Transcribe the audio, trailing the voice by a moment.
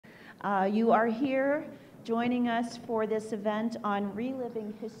You are here joining us for this event on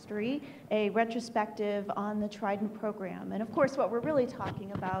Reliving History, a retrospective on the Trident program. And of course, what we're really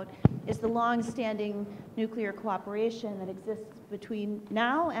talking about is the long-standing nuclear cooperation that exists between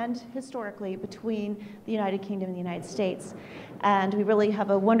now and historically between the United Kingdom and the United States. And we really have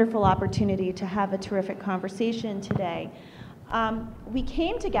a wonderful opportunity to have a terrific conversation today. We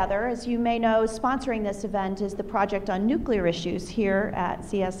came together, as you may know, sponsoring this event is the Project on Nuclear Issues here at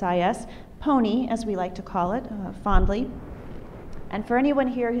CSIS, PONI, as we like to call it fondly. And for anyone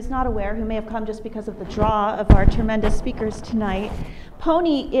here who's not aware, who may have come just because of the draw of our tremendous speakers tonight,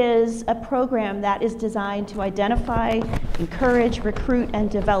 PONI is a program that is designed to identify, encourage, recruit, and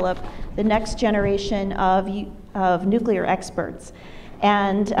develop the next generation of nuclear experts.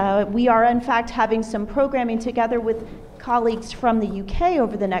 And we are, in fact, having some programming together with colleagues from the UK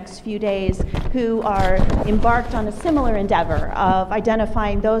over the next few days who are embarked on a similar endeavor of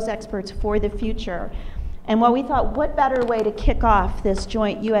identifying those experts for the future. And while we thought, what better way to kick off this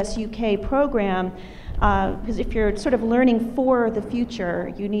joint US-UK program, because if you're sort of learning for the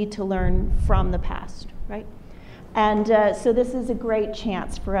future, you need to learn from the past, right? And so this is a great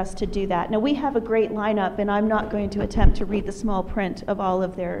chance for us to do that. Now, we have a great lineup, and I'm not going to attempt to read the small print of all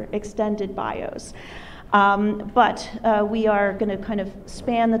of their extended bios. But we are going to kind of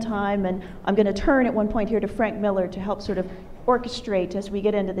span the time, and I'm going to turn at one point here to Frank Miller to help sort of orchestrate as we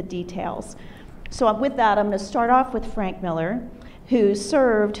get into the details. So with that, I'm going to start off with Frank Miller, who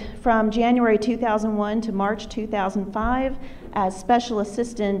served from January 2001 to March 2005 as Special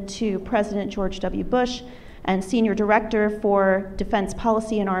Assistant to President George W. Bush and Senior Director for Defense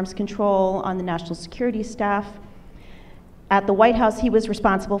Policy and Arms Control on the National Security Staff. At the White House, he was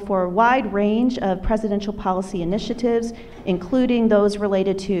responsible for a wide range of presidential policy initiatives, including those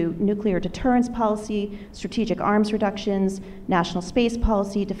related to nuclear deterrence policy, strategic arms reductions, national space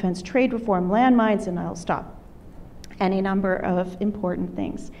policy, defense trade reform, landmines, and I'll stop. And a number of important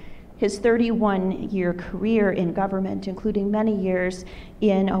things. His 31-year career in government, including many years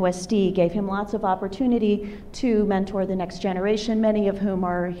in OSD, gave him lots of opportunity to mentor the next generation, many of whom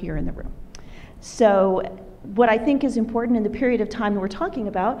are here in the room. So what I think is important in the period of time that we're talking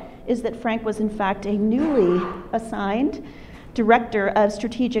about is that Frank was in fact a newly assigned Director of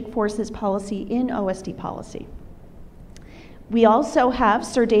Strategic Forces Policy in OSD Policy. We also have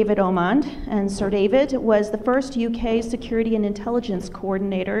Sir David Omand, and Sir David was the first UK Security and Intelligence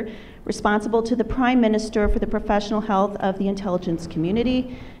Coordinator responsible to the Prime Minister for the professional health of the intelligence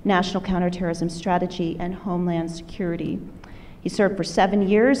community, national counterterrorism strategy, and homeland security. He served for 7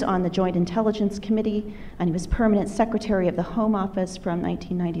 years on the Joint Intelligence Committee, and he was permanent Secretary of the Home Office from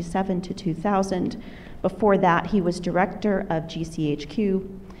 1997 to 2000. Before that, he was Director of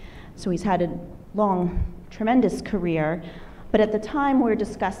GCHQ. So he's had a long, tremendous career. But at the time we're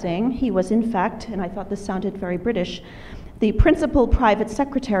discussing, he was in fact, and I thought this sounded very British, the Principal Private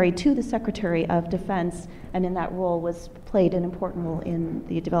Secretary to the Secretary of Defense, and in that role played an important role in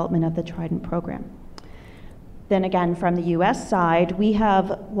the development of the Trident program. Then again, from the US side, we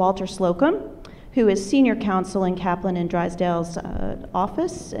have Walter Slocombe, who is Senior Counsel in Kaplan and Drysdale's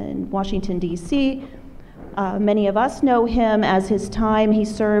office in Washington, D.C. Many of us know him as his time he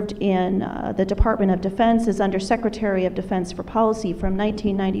served in the Department of Defense as Under Secretary of Defense for Policy from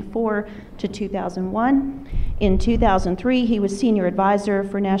 1994 to 2001. In 2003, he was Senior Advisor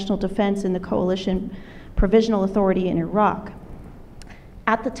for National Defense in the Coalition Provisional Authority in Iraq.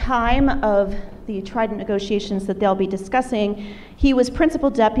 At the time of the Trident negotiations that they'll be discussing, he was Principal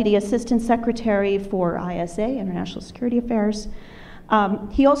Deputy Assistant Secretary for ISA, International Security Affairs.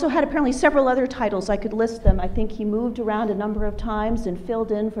 He also had apparently several other titles. I could list them. I think he moved around a number of times and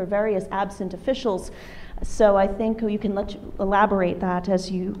filled in for various absent officials. So I think you can elaborate that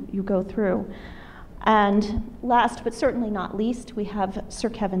as you go through. And last but certainly not least, we have Sir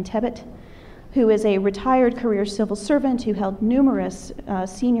Kevin Tebbit, who is a retired career civil servant who held numerous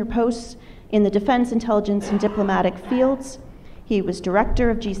senior posts in the defense, intelligence, and diplomatic fields. He was Director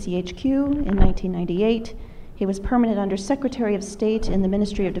of GCHQ in 1998. He was permanent Under Secretary of State in the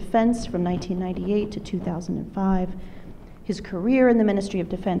Ministry of Defense from 1998 to 2005. His career in the Ministry of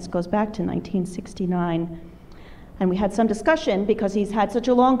Defense goes back to 1969. And we had some discussion because he's had such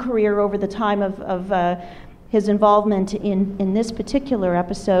a long career over the time of his involvement in this particular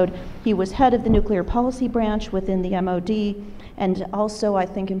episode. He was head of the nuclear policy branch within the MOD, and also, I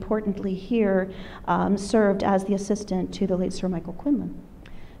think importantly here, served as the assistant to the late Sir Michael Quinlan.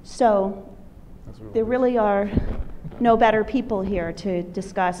 So there really are no better people here to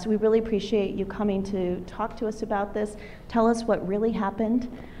discuss. We really appreciate you coming to talk to us about this. Tell us what really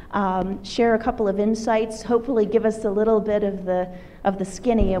happened. share a couple of insights, hopefully give us a little bit of the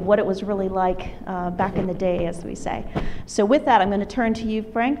skinny of what it was really like back in the day, as we say. So with that, I'm going to turn to you,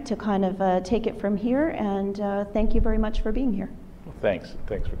 Frank, to kind of take it from here, and thank you very much for being here. Well, thanks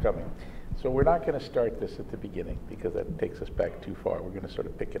for coming. So we're not going to start this at the beginning because that takes us back too far. We're going to sort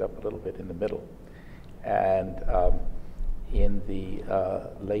of pick it up a little bit in the middle. And in the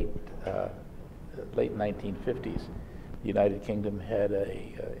late 1950s, the United Kingdom had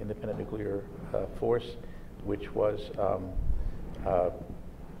a independent nuclear force which was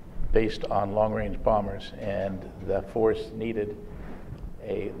based on long-range bombers, and the force needed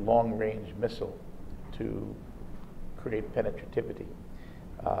a long-range missile to create penetrativity.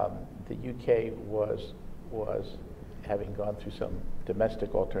 The UK was, having gone through some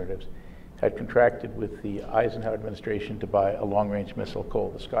domestic alternatives, had contracted with the Eisenhower administration to buy a long-range missile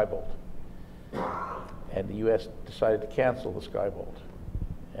called the Skybolt. And the US decided to cancel the Skybolt.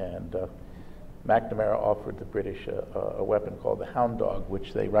 And McNamara offered the British a weapon called the Hound Dog,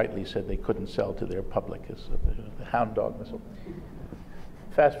 which they rightly said they couldn't sell to their public as the Hound Dog missile.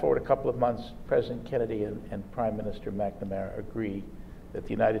 Fast forward a couple of months, President Kennedy and Prime Minister McNamara agree that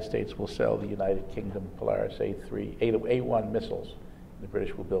the United States will sell the United Kingdom Polaris A3, A1 missiles. The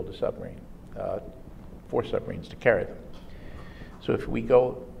British will build a submarine, 4 submarines to carry them. So if we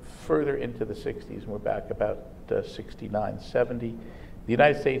go further into the 60s, and we're back about 69, 70, the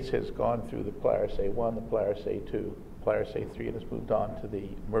United States has gone through the Polaris A1, the Polaris A2, Polaris A3, and has moved on to the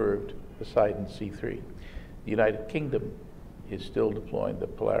MIRVed Poseidon C3. The United Kingdom is still deploying the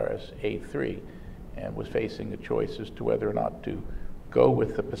Polaris A3 and was facing a choice as to whether or not to go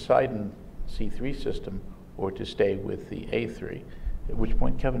with the Poseidon C3 system or to stay with the A3, at which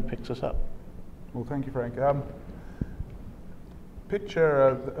point Kevin picks us up. Well, thank you, Frank. Picture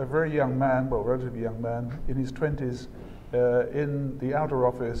a very young man, well, relatively young man, in his 20s, in the outer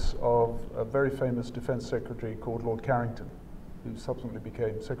office of a very famous defense secretary called Lord Carrington, who subsequently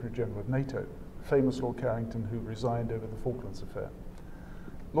became Secretary General of NATO. Famous Lord Carrington, who resigned over the Falklands affair.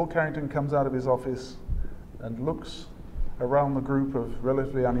 Lord Carrington comes out of his office and looks around the group of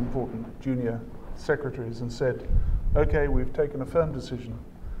relatively unimportant junior secretaries and said, okay, we've taken a firm decision.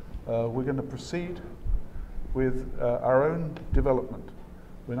 We're going to proceed with our own development.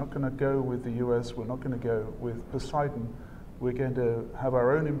 We're not going to go with the US, we're not going to go with Poseidon. We're going to have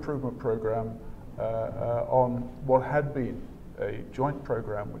our own improvement program on what had been a joint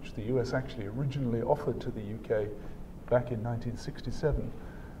program which the US actually originally offered to the UK back in 1967.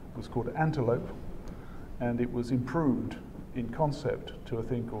 It was called Antelope, and it was improved in concept to a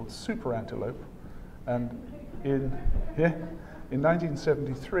thing called Super Antelope. And in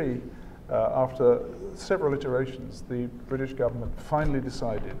 1973, after several iterations, the British government finally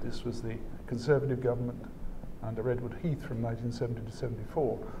decided, this was the Conservative government under Edward Heath from 1970 to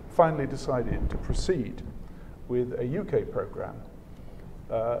 74, finally decided to proceed with a UK program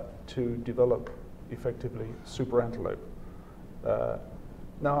to develop effectively Super Antelope.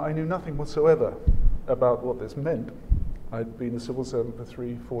 Now, I knew nothing whatsoever about what this meant. I'd been a civil servant for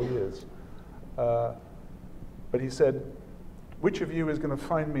 3-4 years. But he said, which of you is going to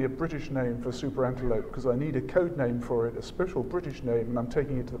find me a British name for Super Antelope, because I need a code name for it, a special British name, and I'm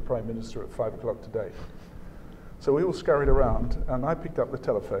taking it to the Prime Minister at 5 o'clock today. So we all scurried around, and I picked up the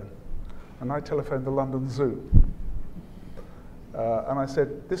telephone, and I telephoned the London Zoo. And I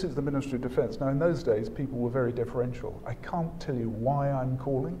said, this is the Ministry of Defence. Now, in those days, people were very deferential. I can't tell you why I'm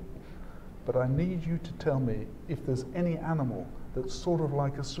calling, but I need you to tell me if there's any animal that's sort of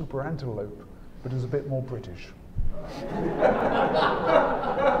like a super antelope, but is a bit more British.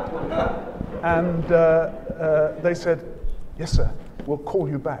 And they said, yes, sir, we'll call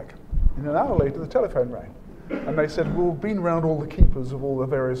you back. And an hour later, the telephone rang. And they said, well, we've been around all the keepers of all the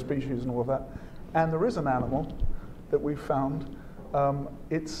various species and all of that. And there is an animal that we found.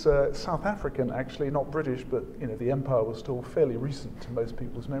 It's South African, actually, not British, but you know, the empire was still fairly recent to most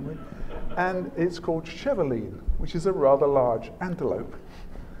people's memory. And it's called chevaline, which is a rather large antelope.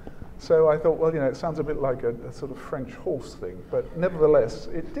 So I thought, well, you know, it sounds a bit like a sort of French horse thing, but nevertheless,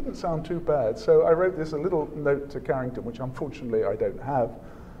 it didn't sound too bad. So I wrote this a little note to Carrington, which unfortunately I don't have,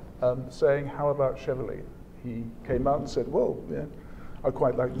 saying, how about chevaline? He came out and said, well, yeah, I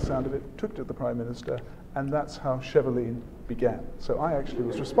quite like the sound of it, took it to the Prime Minister, and that's how chevaline began. So I actually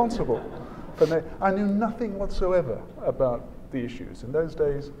was responsible for I knew nothing whatsoever about the issues. In those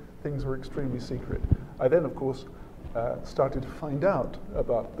days, things were extremely secret. I then, of course, started to find out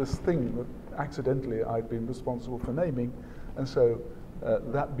about this thing that accidentally I'd been responsible for naming, and so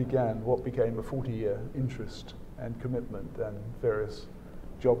that began what became a 40-year interest and commitment and various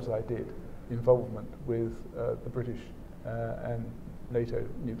jobs I did, involvement with the British and NATO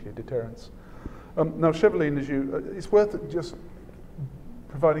nuclear deterrence. Now, Cheveline, it's worth just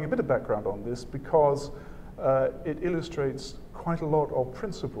providing a bit of background on this because it illustrates quite a lot of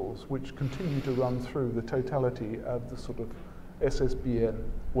principles which continue to run through the totality of the sort of SSBN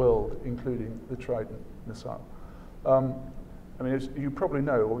world, including the Trident missile. I mean, as you probably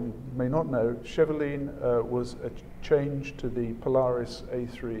know, or you may not know, Cheveline was a change to the Polaris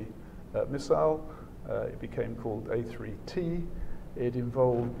A3 missile. It became called A3T. It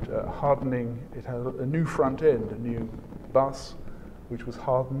involved hardening. It had a new front end, a new bus, which was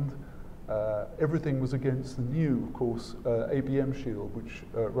hardened. Everything was against the new, of course, ABM shield, which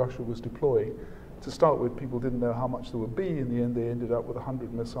Russia was deploying. To start with, people didn't know how much there would be. In the end, they ended up with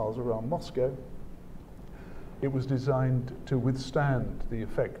 100 missiles around Moscow. It was designed to withstand the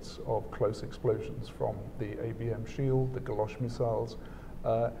effects of close explosions from the ABM shield, the Galosh missiles.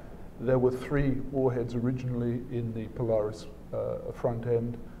 There were 3 warheads originally in the Polaris front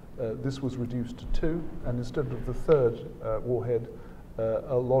end. This was reduced to 2, and instead of the 3rd warhead,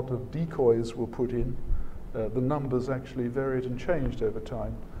 a lot of decoys were put in. The numbers actually varied and changed over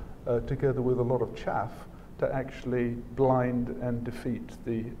time, together with a lot of chaff to actually blind and defeat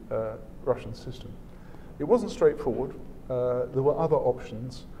the Russian system. It wasn't straightforward. There were other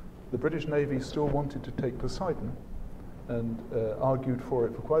options. The British Navy still wanted to take Poseidon and argued for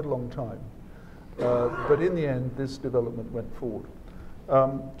it for quite a long time. But in the end, this development went forward.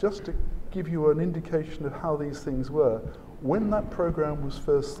 Just to give you an indication of how these things were, when that program was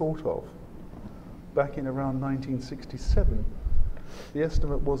first thought of, back in around 1967, the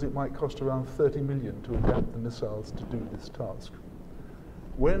estimate was it might cost around 30 million to adapt the missiles to do this task.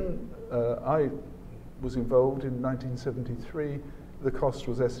 When I was involved in 1973, the cost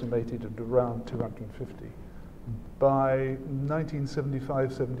was estimated at around 250. By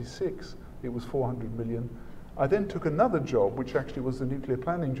 1975-76, it was 400 million. I then took another job, which actually was the nuclear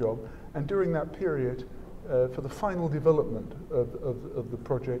planning job, and during that period, for the final development of the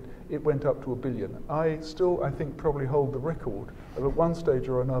project, it went up to $1 billion. I still, I think, probably hold the record of at one stage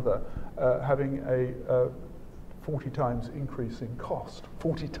or another having a 40 times increase in cost,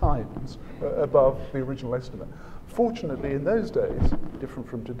 40 times above the original estimate. Fortunately, in those days, different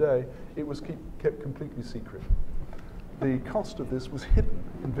from today, it was kept completely secret. The cost of this was hidden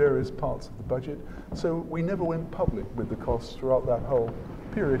in various parts of the budget, so we never went public with the costs throughout that whole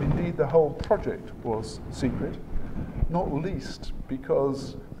period. Indeed, the whole project was secret, not least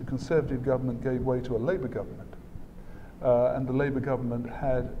because the Conservative government gave way to a Labour government. And the Labour government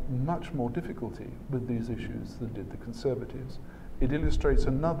had much more difficulty with these issues than did the Conservatives. It illustrates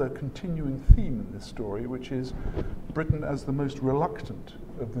another continuing theme in this story, which is Britain as the most reluctant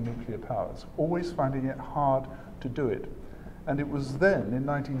of the nuclear powers, always finding it hard to do it. And it was then, in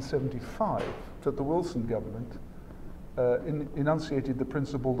 1975, that the Wilson government enunciated the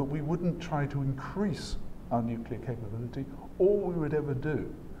principle that we wouldn't try to increase our nuclear capability. All we would ever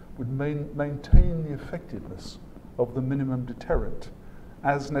do would maintain the effectiveness of the minimum deterrent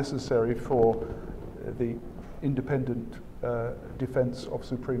as necessary for the independent defense of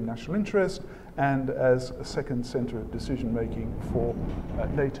supreme national interest and as a second center of decision-making for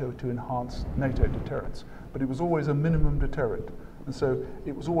NATO to enhance NATO deterrence. But it was always a minimum deterrent. And so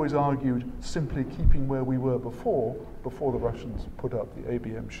it was always argued simply keeping where we were before the Russians put up the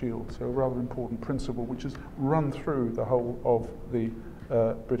ABM shield. So a rather important principle which has run through the whole of the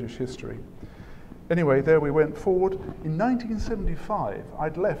British history. Anyway, there we went forward. In 1975,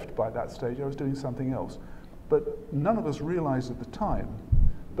 I'd left by that stage. I was doing something else. But none of us realized at the time,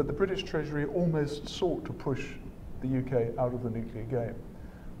 but the British Treasury almost sought to push the UK out of the nuclear game.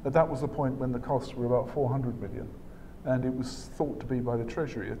 But that was the point when the costs were about 400 million. And it was thought to be by the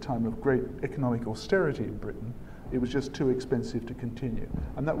Treasury a time of great economic austerity in Britain. It was just too expensive to continue.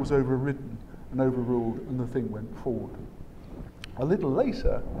 And that was overridden and overruled, and the thing went forward. A little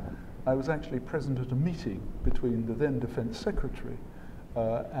later, I was actually present at a meeting between the then Defence Secretary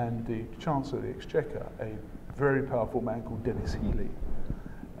and the Chancellor of the Exchequer, a very powerful man called Dennis Healey,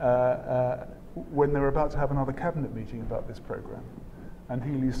 when they were about to have another cabinet meeting about this programme. And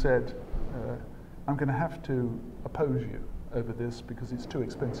Healey said, I'm going to have to oppose you over this because it's too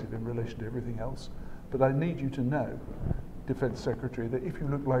expensive in relation to everything else, but I need you to know, Defence Secretary, that if you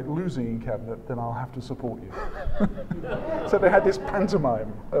look like losing in cabinet, then I'll have to support you. So they had this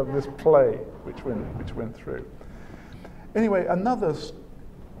pantomime of this play which went through. Anyway, another,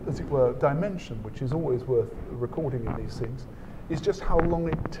 as it were, dimension which is always worth recording in these things is just how long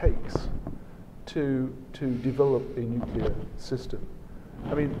it takes to develop a nuclear system.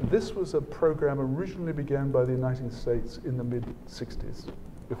 I mean, this was a program originally began by the United States in the mid-60s,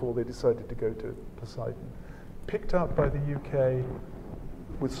 before they decided to go to Poseidon. Picked up by the UK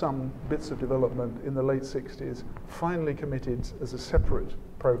with some bits of development in the late 60s, finally committed as a separate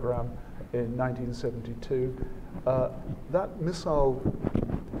program in 1972. That missile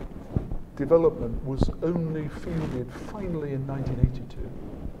development was only fielded finally in 1982.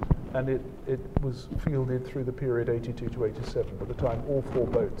 And it was fielded through the period 82 to 87. By the time all 4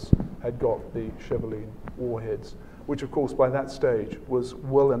 boats had got the Cheveline warheads, which of course by that stage was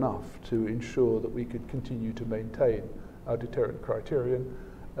well enough to ensure that we could continue to maintain our deterrent criterion.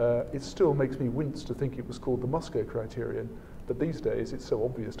 It still makes me wince to think it was called the Moscow criterion, but these days it's so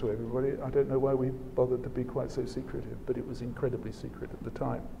obvious to everybody, I don't know why we bothered to be quite so secretive, but it was incredibly secret at the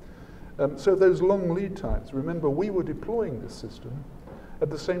time. So those long lead times, remember we were deploying this system at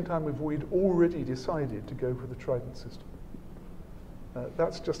the same time we'd already decided to go for the Trident system.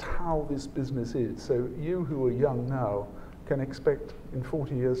 That's just how this business is. So you who are young now can expect in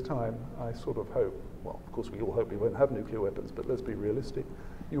 40 years' time, I sort of hope, well, of course we all hope we won't have nuclear weapons, but let's be realistic,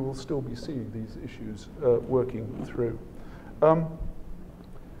 you will still be seeing these issues working through.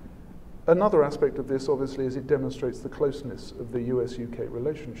 Another aspect of this, obviously, is it demonstrates the closeness of the US-UK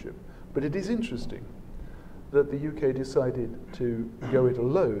relationship. But it is interesting that the UK decided to go it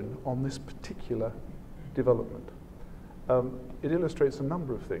alone on this particular development. It illustrates a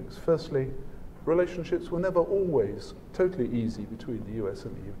number of things. Firstly, relationships were never always totally easy between the US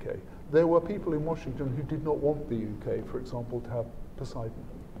and the UK. There were people in Washington who did not want the UK, for example, to have Poseidon.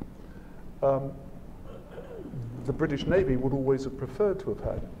 The British Navy would always have preferred to have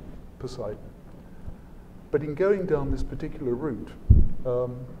had Poseidon. But in going down this particular route,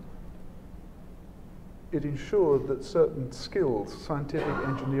 it ensured that certain skills, scientific,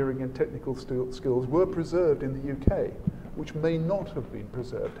 engineering, and technical skills were preserved in the UK, which may not have been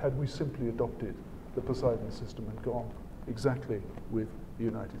preserved had we simply adopted the Poseidon system and gone exactly with the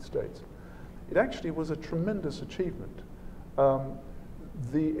United States. It actually was a tremendous achievement.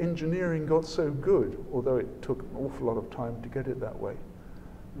 The engineering got so good, although it took an awful lot of time to get it that way,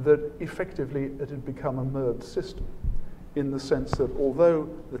 that effectively it had become a merged system in the sense that although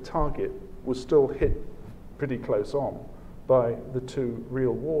the target was still hit pretty close on by the 2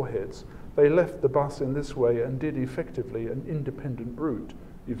 real warheads, they left the bus in this way and did effectively an independent route,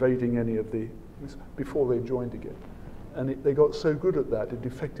 evading any of the, before they joined again. And they got so good at that, it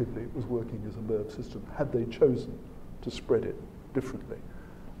effectively was working as a merged system, had they chosen to spread it differently.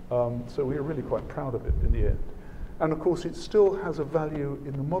 So we are really quite proud of it in the end. And of course, it still has a value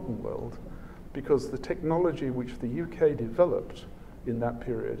in the modern world because the technology which the UK developed in that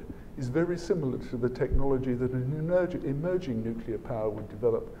period is very similar to the technology that an emerging nuclear power would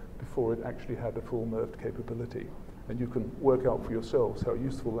develop before it actually had a full merged capability. And you can work out for yourselves how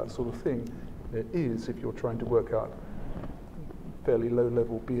useful that sort of thing is if you're trying to work out fairly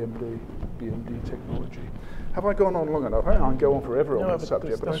low-level BMD technology. Have I gone on long enough? I can go on forever on this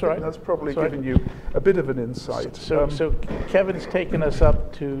subject, but I think that's probably given you a bit of an insight. So Kevin's taken us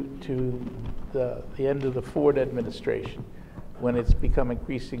up to the end of the Ford administration, when it's become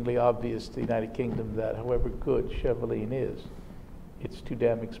increasingly obvious to the United Kingdom that however good Cheveline is, it's too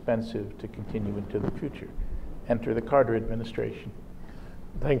damn expensive to continue into the future. Enter the Carter administration.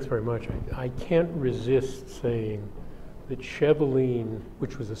 Thanks very much. I can't resist saying that Cheveline,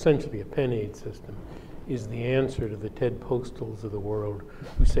 which was essentially a pen-aid system, is the answer to the Ted Postals of the world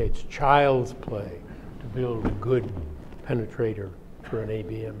who say it's child's play to build a good penetrator for an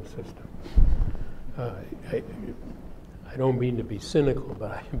ABM system. I don't mean to be cynical,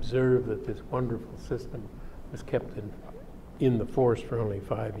 but I observe that this wonderful system was kept in the force for only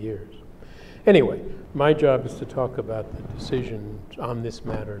 5 years. Anyway, my job is to talk about the decisions on this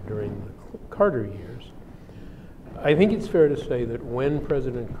matter during the Carter years. I think it's fair to say that when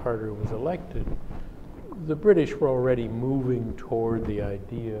President Carter was elected, the British were already moving toward the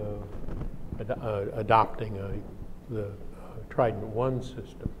idea of adopting the Trident I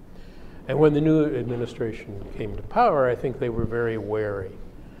system. And when the new administration came to power, I think they were very wary.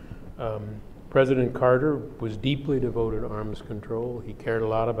 President Carter was deeply devoted to arms control. He cared a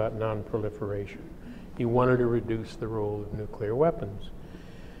lot about non-proliferation. He wanted to reduce the role of nuclear weapons.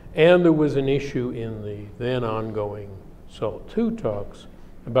 And there was an issue in the then ongoing SALT II talks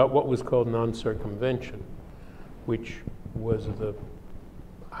about what was called non-circumvention, which was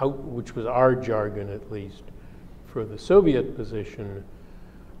our jargon, at least, for the Soviet position,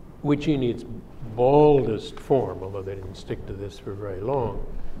 which in its baldest form, although they didn't stick to this for very long,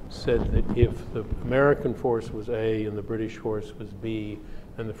 said that if the American force was A and the British force was B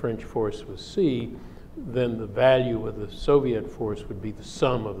and the French force was C, then the value of the Soviet force would be the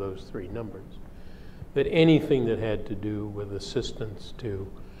sum of those 3 numbers. That anything that had to do with assistance to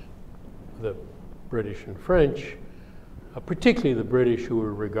the British and French particularly the British, who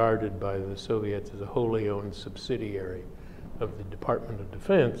were regarded by the Soviets as a wholly owned subsidiary of the Department of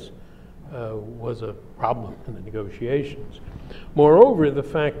Defense, was a problem in the negotiations. Moreover, the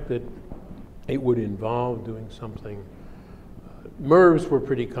fact that it would involve doing something, MIRVs were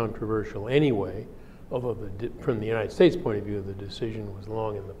pretty controversial anyway, although from the United States point of view, the decision was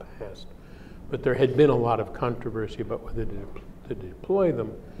long in the past. But there had been a lot of controversy about whether to deploy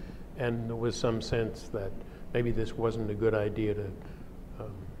them, and there was some sense that maybe this wasn't a good idea to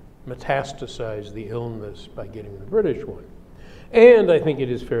metastasize the illness by getting the British one. And I think it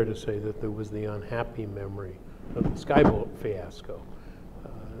is fair to say that there was the unhappy memory of the Skybolt fiasco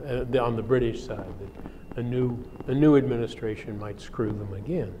on the British side, that a new administration might screw them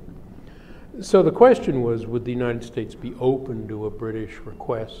again. So the question was, would the United States be open to a British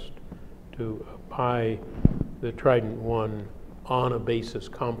request to buy the Trident I on a basis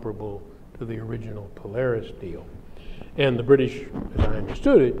comparable to the original Polaris deal? And the British, as I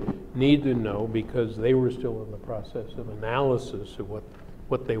understood it, needed to know, because they were still in the process of analysis of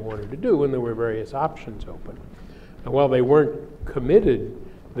what they wanted to do, and there were various options open. And while they weren't committed,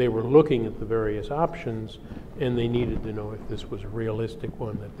 they were looking at the various options, and they needed to know if this was a realistic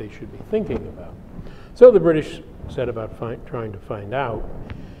one that they should be thinking about. So the British set about trying to find out,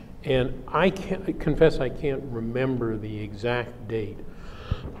 and I confess I can't remember the exact date,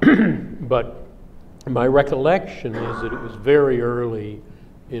 but my recollection is that it was very early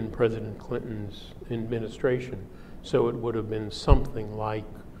in President Clinton's administration, so it would have been something like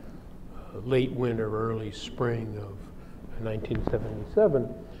late winter, early spring of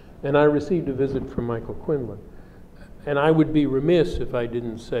 1977, and I received a visit from Michael Quinlan. And I would be remiss if I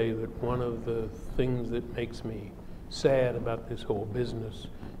didn't say that one of the things that makes me sad about this whole business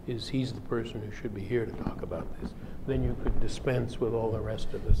is he's the person who should be here to talk about this. Then you could dispense with all the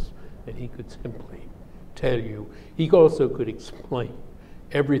rest of us, and he could simply tell you. He also could explain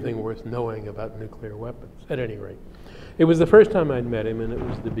everything worth knowing about nuclear weapons, at any rate. It was the first time I'd met him, and it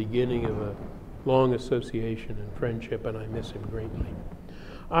was the beginning of a long association and friendship, and I miss him greatly.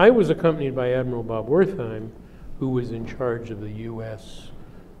 I was accompanied by Admiral Bob Wertheim, who was in charge of the U.S.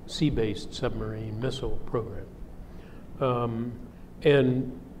 sea-based submarine missile program.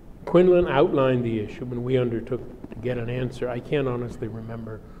 And Quinlan outlined the issue, and we undertook to get an answer. I can't honestly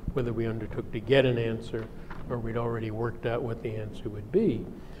remember whether we undertook to get an answer or we'd already worked out what the answer would be.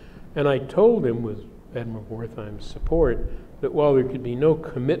 And I told him, with Admiral Wertheim's support, that while there could be no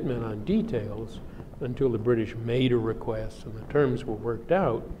commitment on details until the British made a request and the terms were worked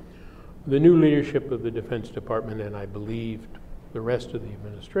out, the new leadership of the Defense Department, and I believed the rest of the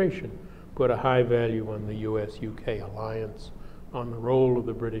administration, put a high value on the US-UK alliance, on the role of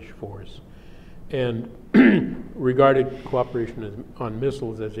the British force, and regarded cooperation on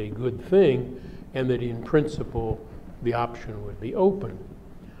missiles as a good thing, and that in principle the option would be open.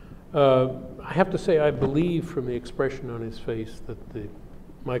 I have to say I believe from the expression on his face that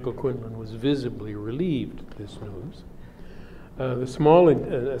Michael Quinlan was visibly relieved at this news. A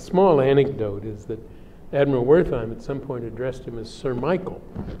small anecdote is that Admiral Wertheim at some point addressed him as Sir Michael,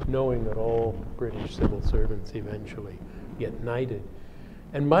 knowing that all British civil servants eventually get knighted.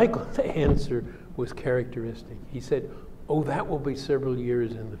 And Michael's answer was characteristic. He said, "Oh, that will be several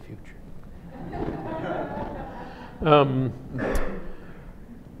years in the future."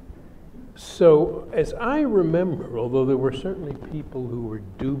 So, as I remember, although there were certainly people who were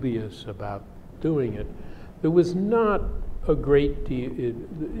dubious about doing it, there was not a great deal,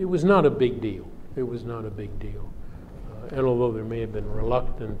 it was not a big deal. It was not a big deal. And although there may have been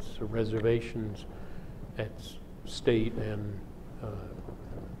reluctance or reservations at state and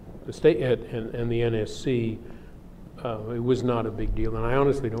the NSC, it was not a big deal. And I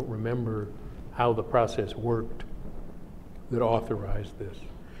honestly don't remember how the process worked that authorized this.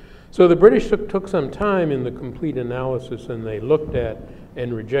 So the British took some time in the complete analysis, and they looked at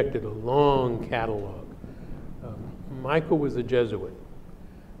and rejected a long catalog. Michael was a Jesuit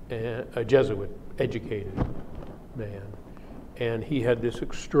educated man, and he had this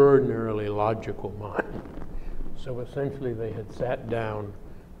extraordinarily logical mind. So essentially they had sat down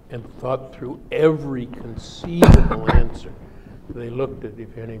and thought through every conceivable answer. They looked at,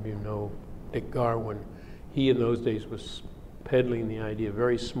 if any of you know Dick Garwin, he in those days was peddling the idea of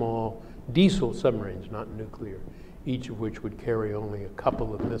very small diesel submarines, not nuclear, each of which would carry only a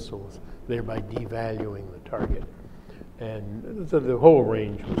couple of missiles, thereby devaluing the target. And so the whole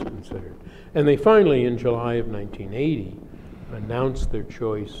range was considered. And they finally, in July of 1980, announced their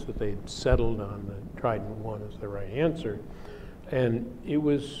choice that they had settled on the Trident I as the right answer. And it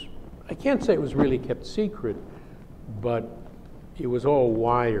was, I can't say it was really kept secret, but it was all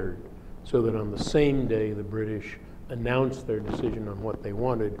wired so that on the same day the British announced their decision on what they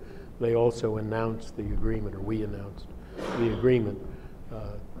wanted, they also announced the agreement, or we announced the agreement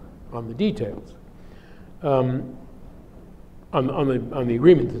on the details. On the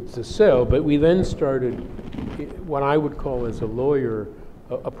agreement to sell, but we then started what I would call as a lawyer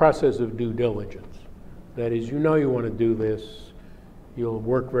a process of due diligence. That is, you know you want to do this, you'll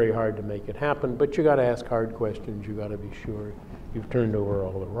work very hard to make it happen, but you got to ask hard questions, you got to be sure you've turned over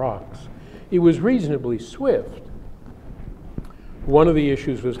all the rocks. It was reasonably swift. One of the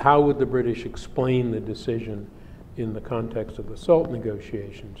issues was how would the British explain the decision in the context of the SALT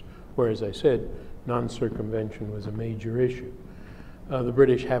negotiations, where, as I said, non-circumvention was a major issue. The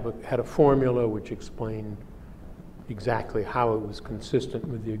British had a formula which explained exactly how it was consistent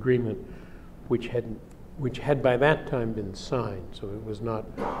with the agreement, which had by that time been signed, so it was not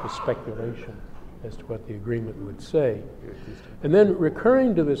a speculation as to what the agreement would say. And then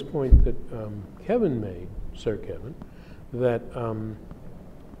recurring to this point that Kevin made, Sir Kevin, that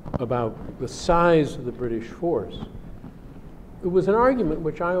about the size of the British force, it was an argument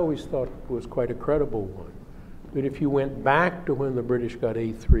which I always thought was quite a credible one, that if you went back to when the British got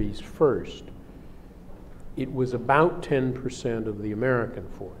A3s first, it was about 10% of the American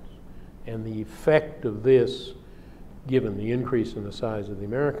force. And the effect of this, given the increase in the size of the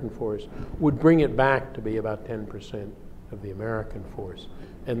American force, would bring it back to be about 10% of the American force.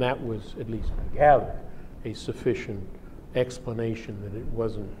 And that was, at least I gather, a sufficient explanation that it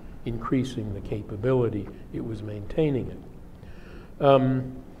wasn't increasing the capability, it was maintaining it. Well,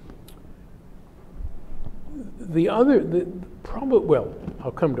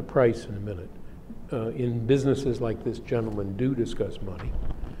 I'll come to price in a minute. In businesses like this, gentlemen do discuss money.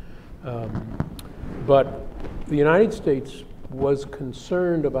 But the United States was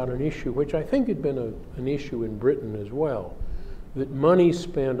concerned about an issue, which I think had been an issue in Britain as well, that money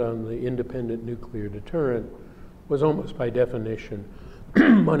spent on the independent nuclear deterrent was almost by definition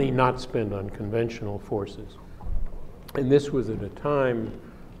money not spent on conventional forces. And this was at a time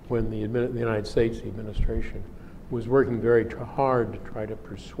when the United States, the administration, was working very hard to try to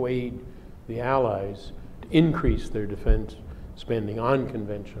persuade the Allies to increase their defense spending on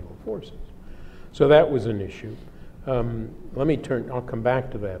conventional forces. So that was an issue. I'll come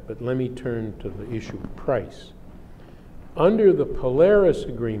back to that, but let me turn to the issue of price. Under the Polaris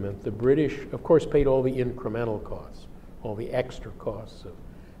agreement, the British, of course, paid all the incremental costs, all the extra costs of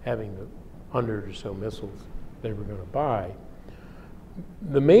having the 100 or so missiles they were going to buy.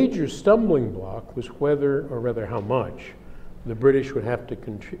 The major stumbling block was whether, or rather how much, the British would have to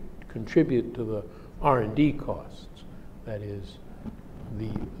contribute to the R&D costs. That is,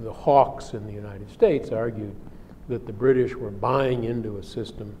 the hawks in the United States argued that the British were buying into a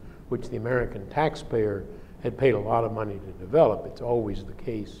system which the American taxpayer had paid a lot of money to develop. It's always the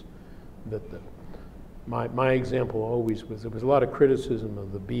case that my example always was, there was a lot of criticism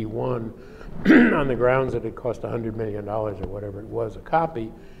of the B-1 on the grounds that it cost $100 million or whatever it was a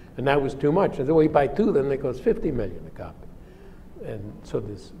copy, and that was too much. I said, well, you buy two, then they cost $50 million a copy. And so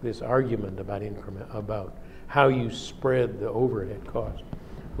this argument about how you spread the overhead cost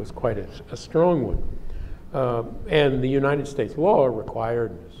was quite a strong one. And the United States law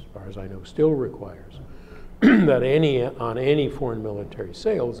required, as far as I know still requires, that on any foreign military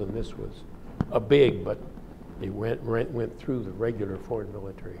sales, and this was a big, but they went through the regular foreign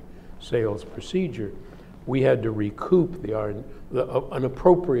military sales procedure, we had to recoup an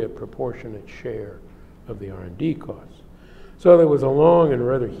appropriate proportionate share of the R&D costs. So there was a long and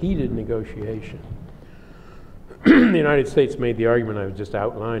rather heated negotiation. The United States made the argument I was just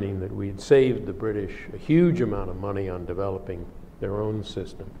outlining that we had saved the British a huge amount of money on developing their own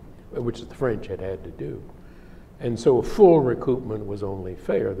system, which the French had to do. And so a full recoupment was only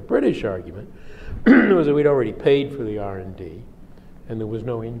fair. The British argument was that we'd already paid for the R&D, and there was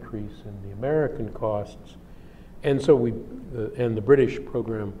no increase in the American costs. And so the British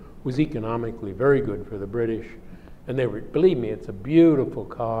program was economically very good for the British. And believe me, it's a beautiful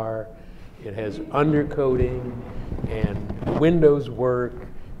car. It has undercoating, and windows work,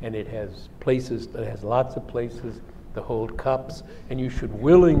 and it has lots of places to hold cups, and you should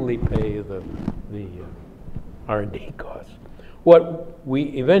willingly pay the R&D costs. What we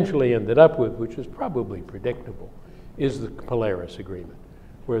eventually ended up with, which is probably predictable, is the Polaris agreement,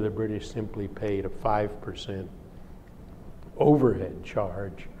 where the British simply paid a 5% overhead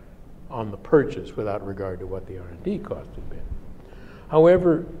charge on the purchase without regard to what the R&D cost had been.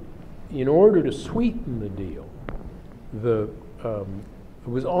 However, in order to sweeten the deal, it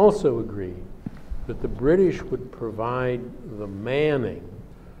was also agreed that the British would provide the manning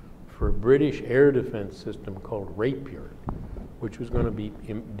for a British air defense system called Rapier, which was going to be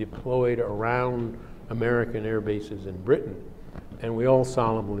deployed around American air bases in Britain. And we all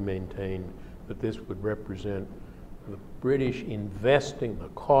solemnly maintained that this would represent the British investing the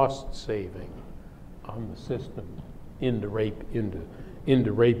cost saving on the system into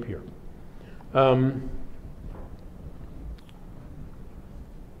Rapier.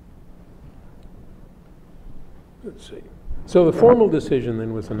 Let's see. So the formal decision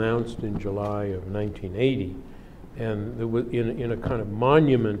then was announced in July of 1980, and there was in a kind of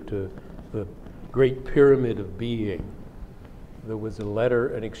monument to the Great Pyramid of Being. There was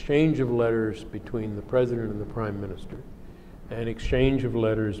an exchange of letters between the President and the Prime Minister, an exchange of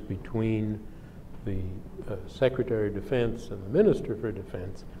letters between the Secretary of Defense and the Minister for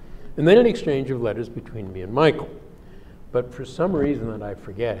Defense, and then an exchange of letters between me and Michael. But for some reason that I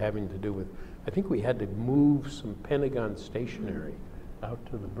forget, having to do with, I think we had to move some Pentagon stationery out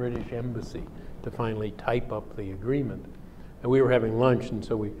to the British Embassy to finally type up the agreement. And we were having lunch, and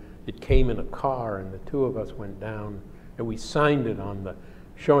so it came in a car, and the two of us went down, and we signed it on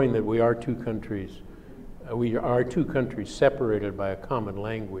showing that we are two countries separated by a common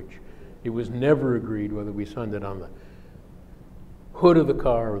language. It was never agreed whether we signed it on the hood of the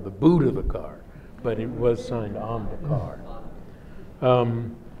car or the boot of the car, but it was signed on the car.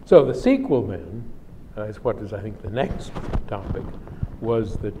 So the sequel then, is what is I think the next topic,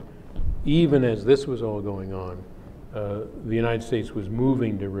 was that even as this was all going on, the United States was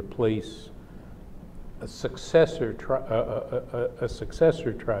moving to replace a successor Trident,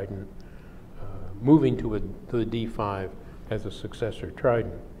 moving to the D5 as a successor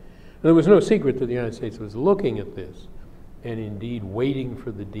Trident. And there was no secret that the United States was looking at this, and indeed waiting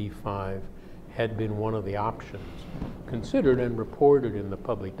for the D5 had been one of the options considered and reported in the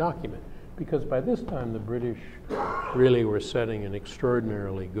public document, because by this time the British really were setting an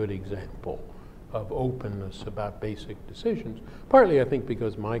extraordinarily good example of openness about basic decisions, partly I think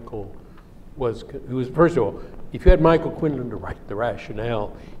because Michael first of all, if you had Michael Quinlan to write the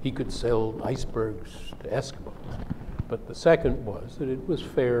rationale, he could sell icebergs to Eskimos. But the second was that it was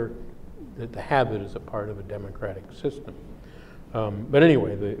fair to have it as a part of a democratic system. But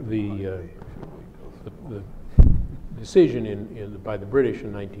anyway, the decision by the British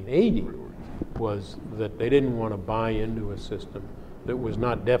in 1980 was that they didn't want to buy into a system that was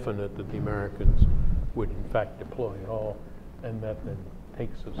not definite that the Americans would in fact deploy at all, and that then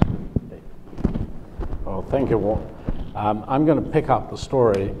takes us to David. Well, thank you, Walt. I'm going to pick up the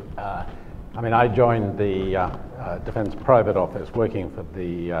story. I joined the Defense Private Office working for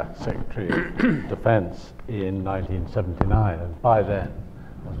the Secretary of Defense in 1979, and by then,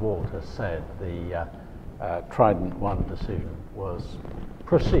 as Walt has said, the Trident I decision was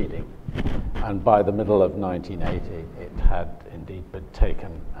proceeding, and by the middle of 1980, it had indeed been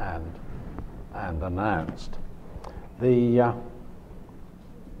taken and announced. The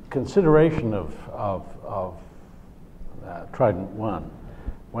consideration of Trident I,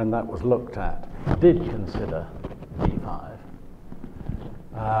 when that was looked at, did consider D5.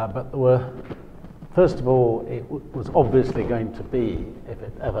 But there were, first of all, it was obviously going to be, if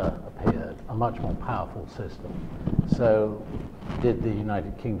it ever appeared, a much more powerful system. So did the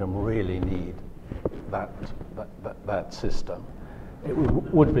United Kingdom really need that system? It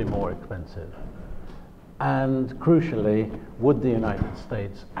would be more expensive. And crucially, would the United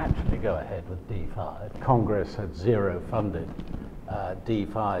States actually go ahead with D5? Congress had zero funded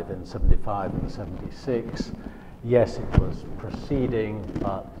D5 in 75 and 76. Yes, it was proceeding,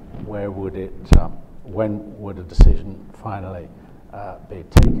 but where would it, when would a decision finally be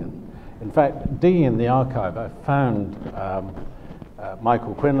taken? In fact, digging in the archive, I found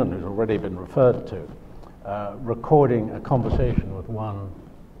Michael Quinlan, who's already been referred to, recording a conversation with one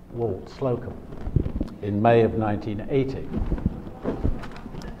Walt Slocombe in May of 1980.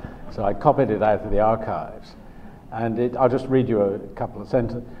 So I copied it out of the archives. And I'll just read you a couple of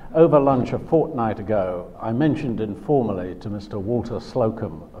sentences. Over lunch a fortnight ago, I mentioned informally to Mr. Walter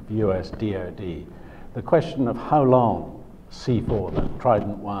Slocombe of US DoD the question of how long C4, the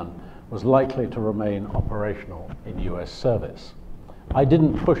Trident I, was likely to remain operational in US service. I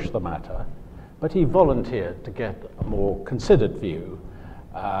didn't push the matter, but he volunteered to get a more considered view,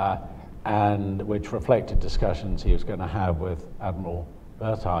 and which reflected discussions he was going to have with Admiral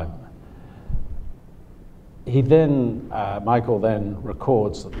Wertheim. He then, Michael then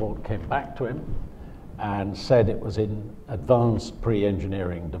records that Walt came back to him and said it was in advanced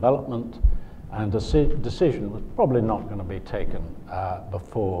pre-engineering development, and a decision was probably not going to be taken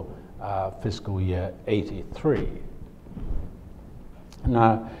before fiscal year 83.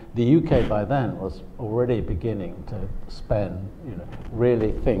 Now, the UK by then was already beginning to spend,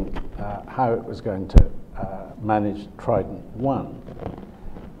 really think how it was going to manage Trident I.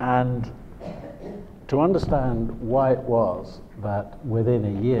 And to understand why it was that within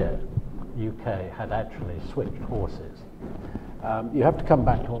a year, UK had actually switched horses, you have to come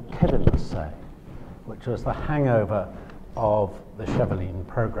back to what Kevin was saying, which was the hangover of the Cheveline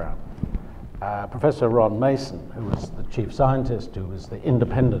program. Professor Ron Mason, who was the chief scientist, who was the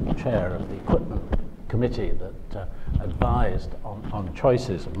independent chair of the equipment committee that advised on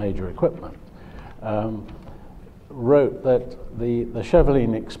choices of major equipment, wrote that the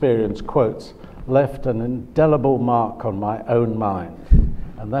Cheveline experience, quotes, left an indelible mark on my own mind,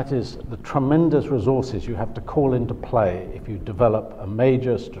 and that is the tremendous resources you have to call into play if you develop a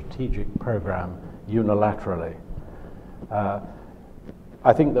major strategic program unilaterally.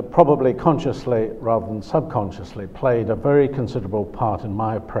 I think that probably consciously rather than subconsciously played a very considerable part in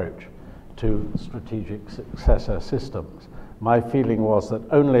my approach to strategic successor systems. My feeling was that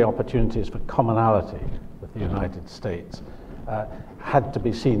only opportunities for commonality with the United States had to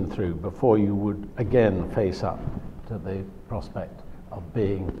be seen through before you would again face up to the prospect of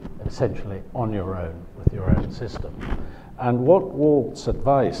being essentially on your own with your own system. And what Walt's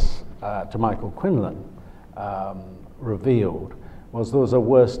advice to Michael Quinlan revealed was there was a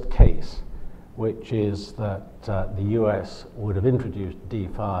worst case, which is that the US would have introduced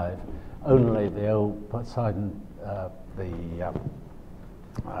D5, only the old Poseidon,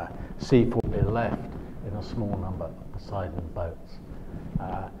 C4 would be left in a small number of Poseidon boats.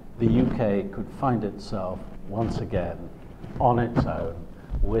 The UK could find itself once again on its own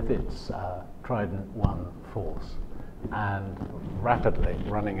with its Trident I force and rapidly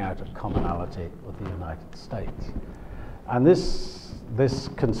running out of commonality with the United States. And this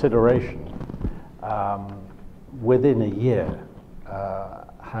consideration within a year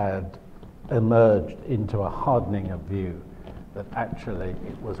had emerged into a hardening of view that actually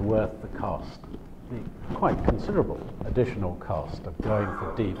it was worth the cost, the quite considerable additional cost of going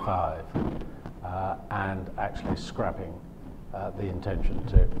for D5 and actually scrapping the intention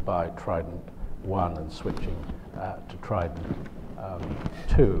to buy Trident I and switching to Trident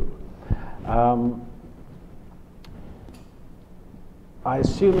II. I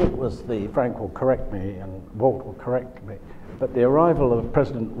assume it was Frank will correct me and Walt will correct me, but the arrival of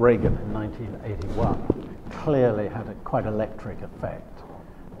President Reagan in 1981 clearly had a quite electric effect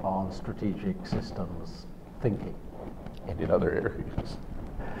on strategic systems thinking. And in other areas.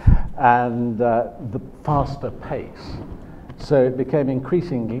 And the faster pace. So it became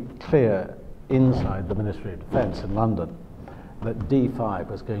increasingly clear inside the Ministry of Defence in London that D5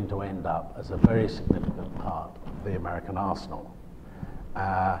 was going to end up as a very significant part of the American arsenal.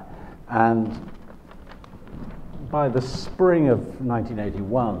 And by the spring of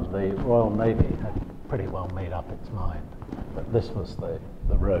 1981, the Royal Navy had pretty well made up its mind that this was the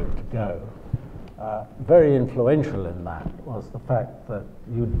road to go. Very influential in that was the fact that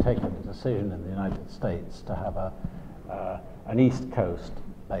you'd taken a decision in the United States to have an East Coast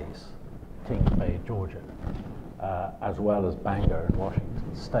base, Kings Bay, Georgia, as well as Bangor and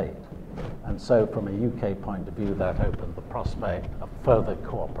Washington State. And so from a UK point of view, that opened the prospect of further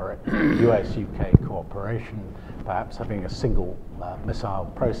US-UK cooperation, perhaps having a single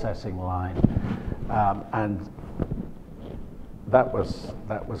missile processing line. And that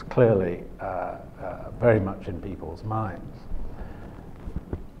was clearly very much in people's minds.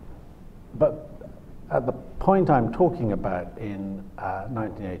 But at the point I'm talking about in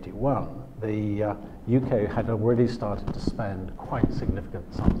 1981, the UK had already started to spend quite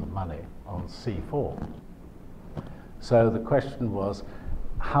significant sums of money on C4. So the question was,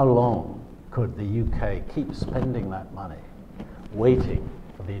 how long could the UK keep spending that money, waiting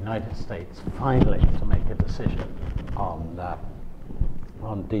for the United States finally to make a decision on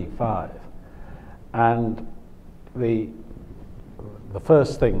D5? And the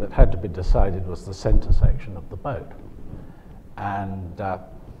first thing that had to be decided was the center section of the boat. And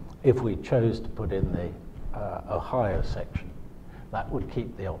if we chose to put in the Ohio section, that would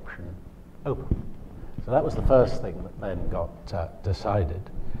keep the option open. So that was the first thing that then got decided.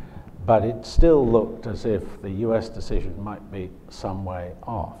 But it still looked as if the US decision might be some way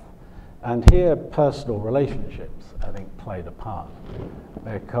off. And here personal relationships, I think, played a part,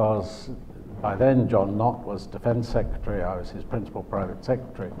 because by then John Nott was Defense Secretary, I was his principal private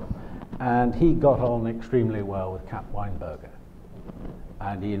secretary, and he got on extremely well with Cap Weinberger.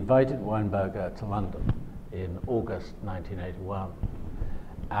 And he invited Weinberger to London in August 1981,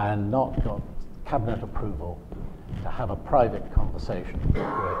 and Nott got cabinet approval to have a private conversation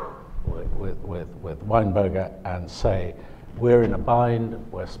with Weinberger and say, we're in a bind,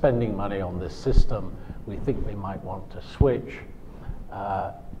 we're spending money on this system, we think we might want to switch.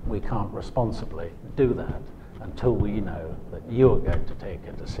 We can't responsibly do that until we know that you are going to take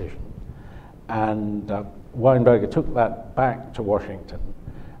a decision. And Weinberger took that back to Washington,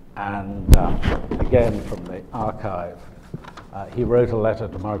 and again from the archive, he wrote a letter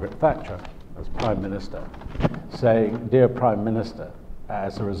to Margaret Thatcher as Prime Minister, saying, "Dear Prime Minister,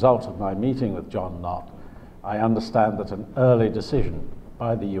 as a result of my meeting with John Nott, I understand that an early decision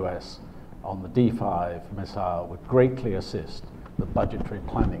by the US on the D5 missile would greatly assist the budgetary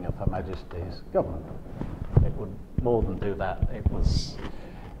planning of Her Majesty's government." It would more than do that. It was.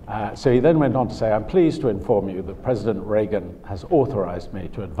 So he then went on to say, "I'm pleased to inform you that President Reagan has authorized me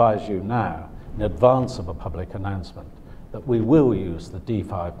to advise you now, in advance of a public announcement, that we will use the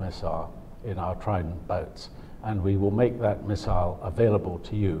D5 missile in our Trident boats, and we will make that missile available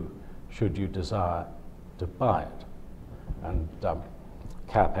to you should you desire to buy it." And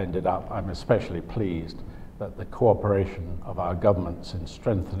Cap ended up, "I'm especially pleased that the cooperation of our governments in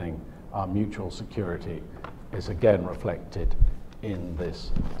strengthening our mutual security is again reflected in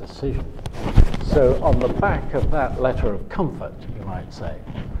this decision." So on the back of that letter of comfort, you might say,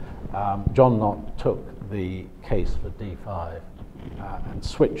 John Nott took the case for D5 and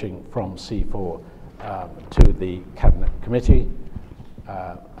switching from C4 to the Cabinet Committee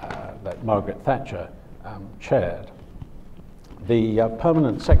that Margaret Thatcher chaired. The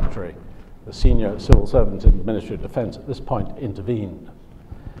Permanent Secretary, the senior civil servant in the Ministry of Defence, at this point intervened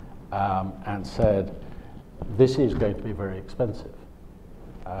and said, "This is going to be very expensive."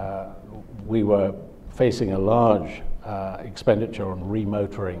 We were facing a large expenditure on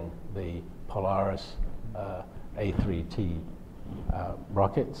remotoring the Polaris A3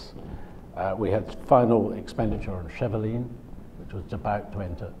 rockets. We had final expenditure on Cheveline, which was about to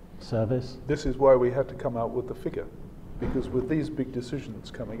enter service. This is why we had to come out with the figure, because with these big decisions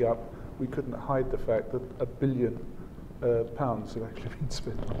coming up, we couldn't hide the fact that £1 billion had actually been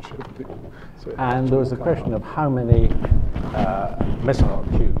spent on Cheveline. So and there was a question of how many missile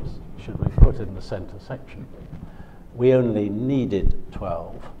tubes should we put in the center section. We only needed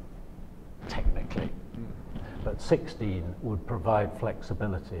 12, technically, but 16 would provide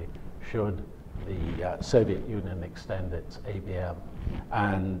flexibility should the Soviet Union extend its ABM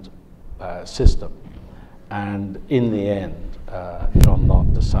and system. And in the end, John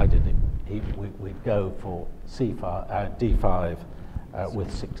Nott decided we'd go for D5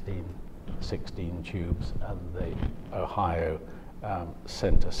 with 16 tubes and the Ohio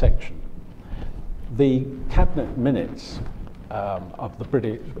center section. The cabinet minutes of the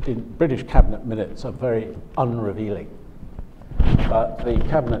British cabinet minutes are very unrevealing. But the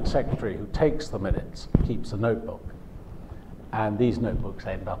cabinet secretary who takes the minutes keeps a notebook, and these notebooks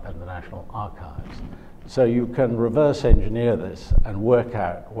end up in the National Archives. So you can reverse engineer this and work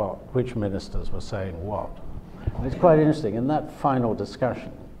out which ministers were saying what. And it's quite interesting. In that final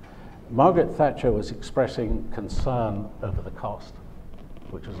discussion, Margaret Thatcher was expressing concern over the cost,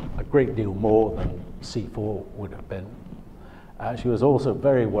 which was a great deal more than C4 would have been. She was also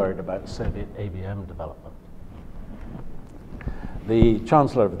very worried about Soviet ABM development. The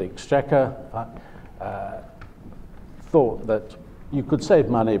Chancellor of the Exchequer thought that you could save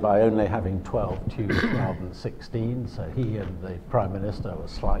money by only having 12 tubes rather than 16, so he and the Prime Minister were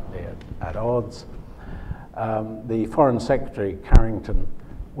slightly at odds. The Foreign Secretary, Carrington,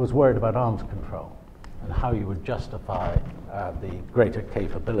 was worried about arms control and how you would justify the greater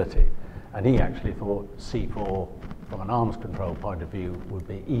capability. And he actually thought C4, from an arms control point of view, would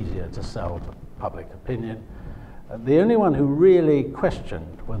be easier to sell to public opinion. The only one who really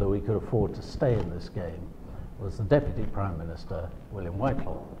questioned whether we could afford to stay in this game was the Deputy Prime Minister, William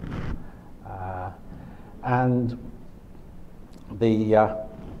Whitelaw. And they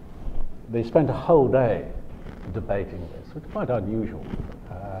spent a whole day debating this, which is quite unusual.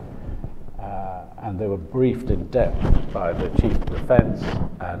 And they were briefed in depth by the Chief of Defence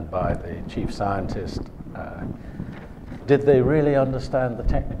and by the Chief Scientist. Did they really understand the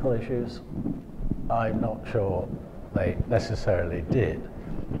technical issues? I'm not sure they necessarily did,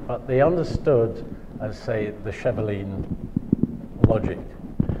 but they understood, as say, the Cheveline logic,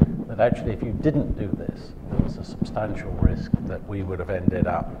 that actually if you didn't do this, there was a substantial risk that we would have ended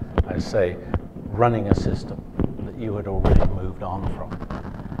up, as say, running a system that you had already moved on from.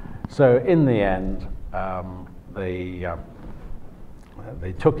 So in the end, they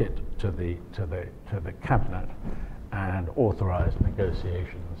took it to the cabinet and authorized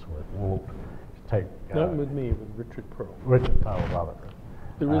negotiations with Warp to take. Not with me, with Richard Pearl. Richard Pearl, rather.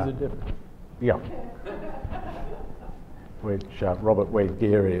 There is a difference. Yeah. Which Robert Wade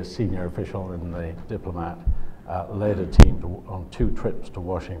Geary, a senior official in the Diplomat, led a team on 2 trips to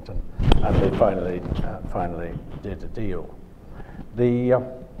Washington, and they finally did a deal.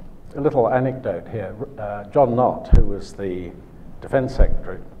 A little anecdote here. John Nott, who was the Defense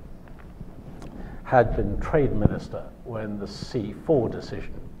Secretary, had been trade minister when the C4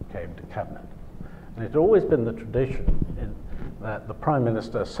 decision came to cabinet. And it had always been the tradition that the prime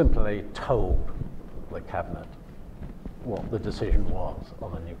minister simply told the cabinet what the decision was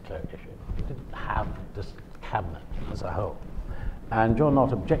on the nuclear issue. He didn't have this cabinet as a whole. And John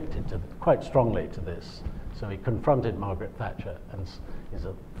Nott objected quite strongly to this. So he confronted Margaret Thatcher, and is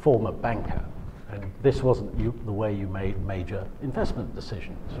a former banker. And this wasn't the way you made major investment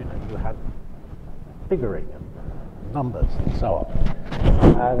decisions. You know, you had figuring and numbers and so on.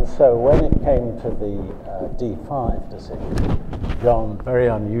 And so when it came to the D5 decision, John very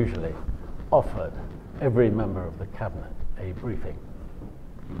unusually offered every member of the cabinet a briefing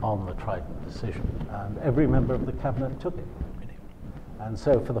on the Trident decision, and every member of the cabinet took it. And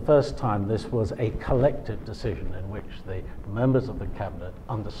so for the first time, this was a collective decision in which the members of the cabinet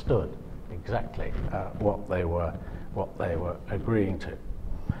understood exactly what they were agreeing to.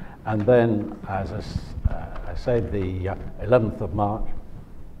 And then, as I said, the 11th of March,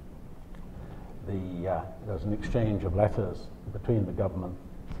 there was an exchange of letters between the government.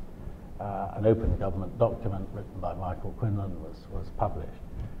 An open government document written by Michael Quinlan was published,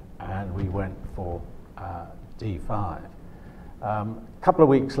 and we went for D5. A couple of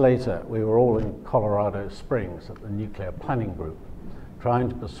weeks later, we were all in Colorado Springs at the Nuclear Planning Group, trying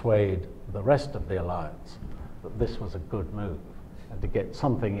to persuade the rest of the alliance that this was a good move, and to get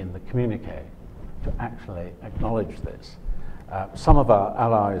something in the communique to actually acknowledge this. Some of our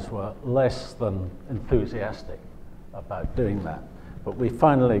allies were less than enthusiastic about doing that, but we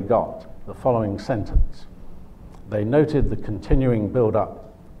finally got the following sentence. They noted the continuing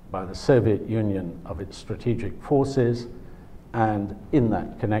build-up by the Soviet Union of its strategic forces, and in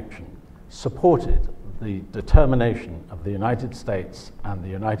that connection supported the determination of the United States and the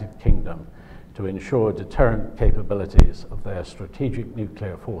United Kingdom to ensure deterrent capabilities of their strategic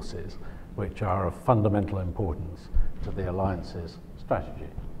nuclear forces, which are of fundamental importance to the alliance's strategy.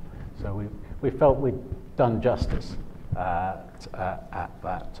 So we felt we'd done justice at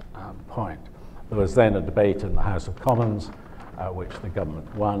that point. There was then a debate in the House of Commons, which the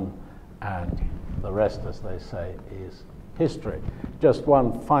government won, and the rest, as they say, is history. Just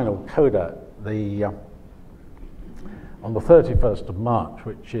one final coda. On the 31st of March,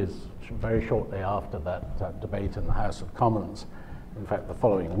 which is very shortly after that debate in the House of Commons, in fact the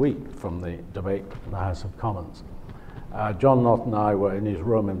following week from the debate in the House of Commons, John Nott and I were in his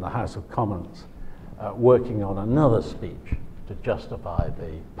room in the House of Commons working on another speech to justify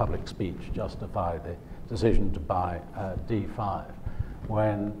the public speech, justify the decision to buy D5,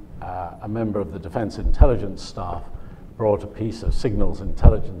 when a member of the Defense Intelligence Staff brought a piece of signals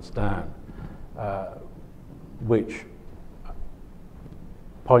intelligence down, which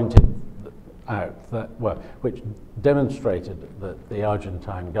pointed out that, which demonstrated that the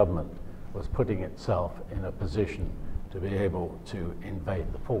Argentine government was putting itself in a position to be able to invade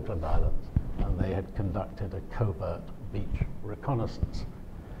the Falkland Islands, and they had conducted a covert beach reconnaissance.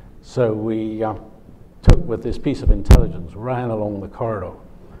 So we took with this piece of intelligence, ran along the corridor,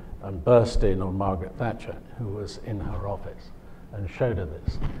 and burst in on Margaret Thatcher, who was in her office, and showed her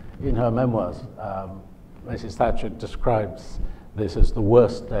this. In her memoirs, Mrs. Thatcher describes this as the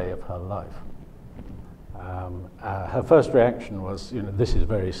worst day of her life. Her first reaction was, this is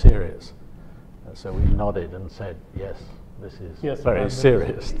very serious. So we nodded and said, yes, this is very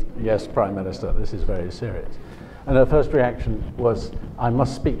serious. Yes, Prime Minister, this is very serious. And her first reaction was, I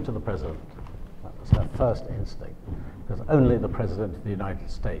must speak to the President. That was her first instinct, because only the President of the United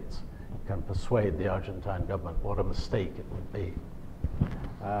States can persuade the Argentine government what a mistake it would be.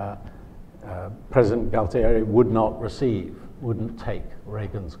 President Galtieri wouldn't take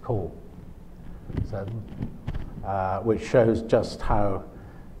Reagan's call, so, which shows just how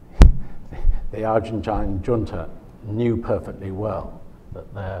the Argentine junta knew perfectly well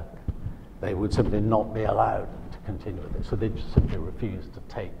that they would simply not be allowed to continue with it. So they just simply refused to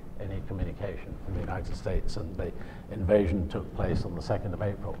take any communication from the United States, and the invasion took place on the 2nd of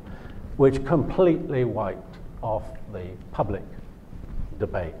April, which completely wiped off the public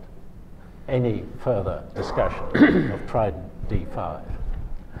debate any further discussion of Trident D5.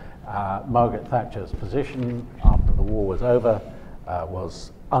 Margaret Thatcher's position after the war was over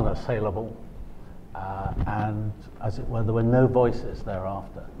was unassailable, and as it were, there were no voices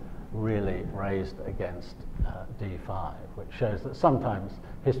thereafter really raised against D5, which shows that sometimes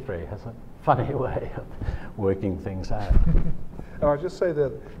history has a funny way of working things out. I'll just say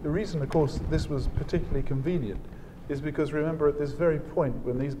that the reason, of course, this was particularly convenient is because, remember, at this very point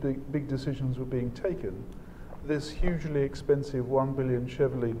when these big decisions were being taken, this hugely expensive $1 billion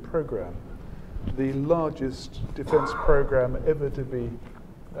Chevrolet program, the largest defense program ever to be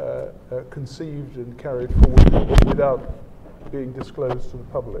conceived and carried forward without being disclosed to the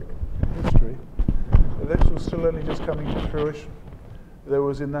public history, this was still only just coming to fruition. There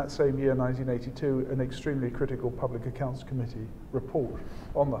was, in that same year, 1982, an extremely critical Public Accounts Committee report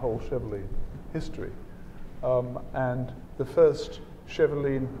on the whole Cheveline history. And the first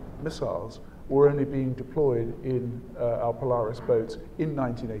Cheveline missiles were only being deployed in our Polaris boats in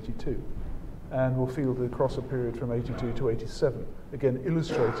 1982, and were fielded across a period from 82 to 87, again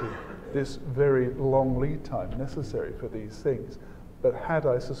illustrating this very long lead time necessary for these things. But had,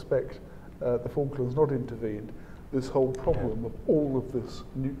 I suspect, the Falklands not intervened, this whole problem of all of this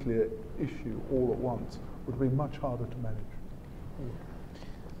nuclear issue all at once would be much harder to manage.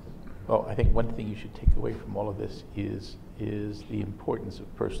 Well, I think one thing you should take away from all of this is the importance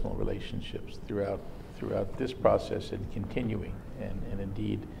of personal relationships throughout this process and continuing. And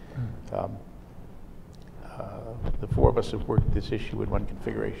indeed, the four of us have worked this issue in one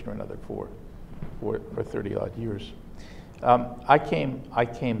configuration or another for 30-odd years. I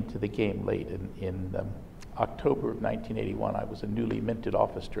came to the game late. In October of 1981, I was a newly minted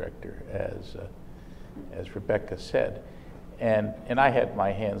office director, as Rebecca said, and I had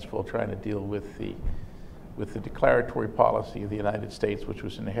my hands full trying to deal with the declaratory policy of the United States, which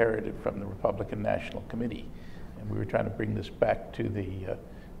was inherited from the Republican National Committee, and we were trying to bring this back to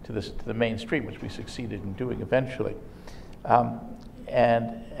the mainstream, which we succeeded in doing eventually.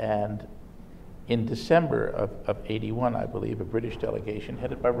 And in December of 81, I believe, a British delegation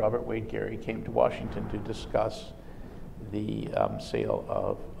headed by Robert Wade Gary came to Washington to discuss the sale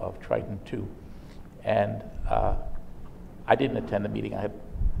of Trident II. And I didn't attend the meeting. I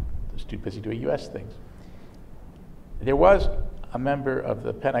was too busy doing US things. There was a member of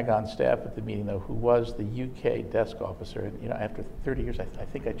the Pentagon staff at the meeting, though, who was the UK desk officer. And, you know, after 30 years, I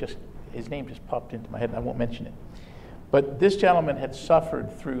think his name just popped into my head, and I won't mention it. But this gentleman had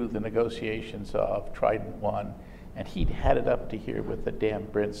suffered through the negotiations of Trident I, and he'd had it up to here with the damn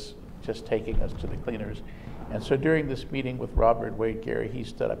Brits just taking us to the cleaners. And so during this meeting with Robert Wade Gary, he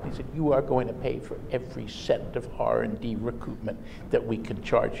stood up and he said, "You are going to pay for every cent of R&D recoupment that we can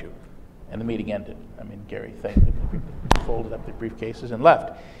charge you." And the meeting ended. I mean, Gary thanked them, folded up their briefcases and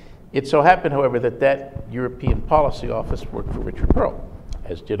left. It so happened, however, that European policy office worked for Richard Pearl,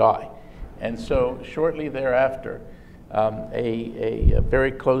 as did I. And so shortly thereafter, a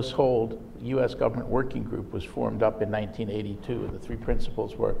very close hold U.S. government working group was formed up in 1982. And the three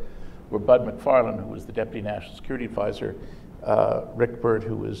principals were Bud McFarlane, who was the Deputy National Security Advisor, Rick Byrd,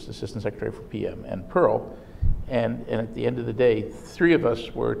 who was Assistant Secretary for PM, and Pearl. And at the end of the day, three of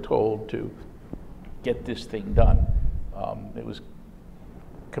us were told to get this thing done. It was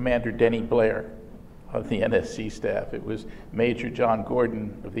Commander Denny Blair of the NSC staff. It was Major John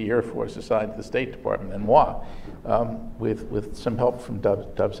Gordon of the Air Force assigned to the State Department, and moi, with some help from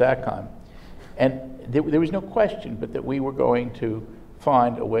Dov Zakheim. And there was no question but that we were going to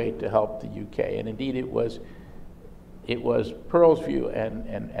find a way to help the UK. And indeed, it was Pearl's view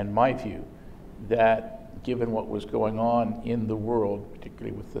and my view that, given what was going on in the world,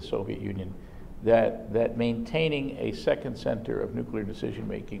 particularly with the Soviet Union, that maintaining a second center of nuclear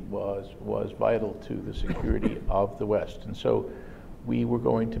decision-making was vital to the security of the West. And so we were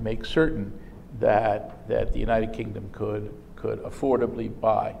going to make certain that the United Kingdom could affordably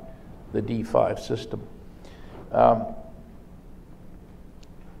buy the D5 system.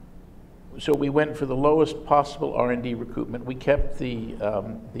 So we went for the lowest possible R&D recoupment. We kept the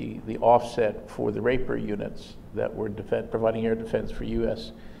offset for the Raper units that were providing air defense for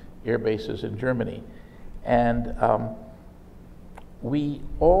U.S. air bases in Germany. And we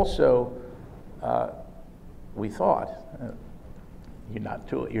also, we thought,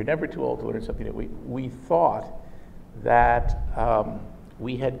 you're never too old to learn something new. We thought that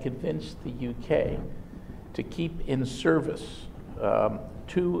we had convinced the UK to keep in service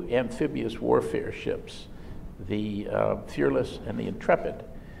two amphibious warfare ships, the Fearless and the Intrepid,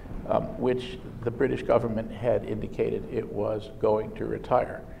 which the British government had indicated it was going to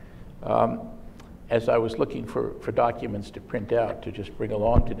retire. As I was looking for documents to print out to just bring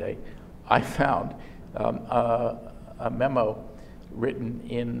along today, I found a memo written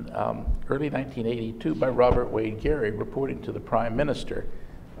in early 1982 by Robert Wade Gary reporting to the Prime Minister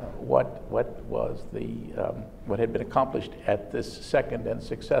what had been accomplished at this second and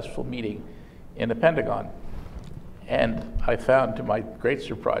successful meeting in the Pentagon. And I found, to my great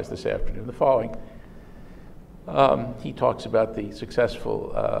surprise this afternoon, the following. He talks about the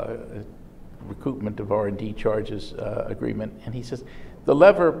successful recoupment of R&D charges agreement, and he says, "The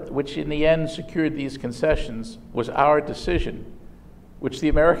lever which in the end secured these concessions was our decision, which the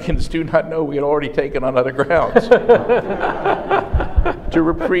Americans do not know we had already taken on other grounds." to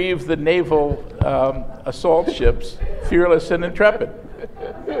reprieve the naval assault ships, Fearless and Intrepid.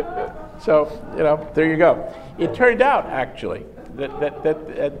 So, you know, there you go. It turned out, actually,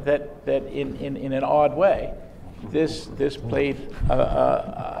 that in an odd way, this played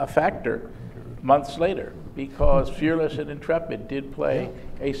a factor months later, because Fearless and Intrepid did play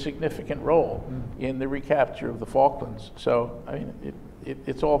a significant role in the recapture of the Falklands. So, I mean,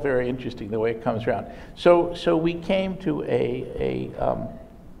 it's all very interesting the way it comes around. So we came to a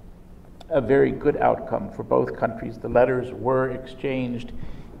very good outcome for both countries. The letters were exchanged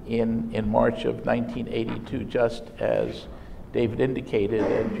in March of 1982, just as David indicated,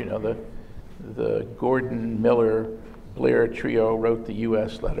 and you know, the Gordon, Miller, Blair trio wrote the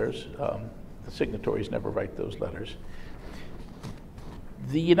U.S. letters. The signatories never write those letters.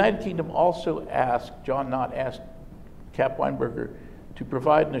 The United Kingdom also asked, John Knott asked Cap Weinberger to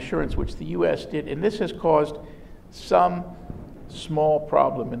provide an assurance, which the U.S. did, and this has caused some small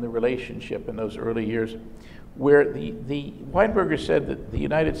problem in the relationship in those early years, where the Weinberger said that the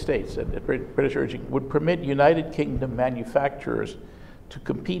United States, at British urging, would permit United Kingdom manufacturers to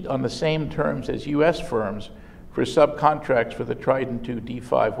compete on the same terms as U.S. firms for subcontracts for the Trident II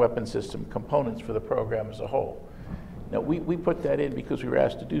D5 weapon system components for the program as a whole. Now, we put that in because we were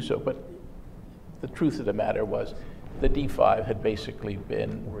asked to do so, but the truth of the matter was the D5 had basically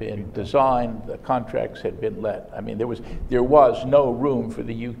been designed, the contracts had been let. I mean, there was no room for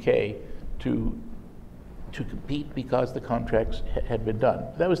the UK to compete because the contracts had been done.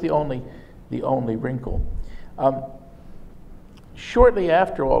 That was the only wrinkle. Shortly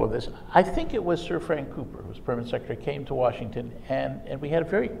after all of this, I think it was Sir Frank Cooper, who was Permanent Secretary, came to Washington, and we had a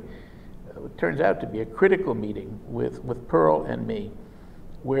very, it turns out to be a critical meeting with Pearl and me,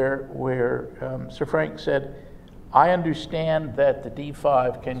 where Sir Frank said, I understand that the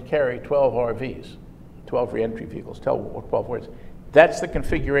D5 can carry 12 RVs, 12 reentry vehicles, 12 words. That's the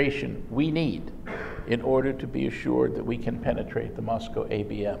configuration we need in order to be assured that we can penetrate the Moscow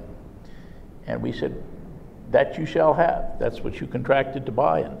ABM. And we said, that you shall have. That's what you contracted to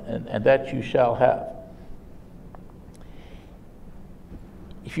buy, and that you shall have.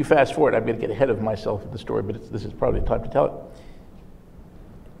 If you fast forward, I'm going to get ahead of myself with the story, but this is probably the time to tell it.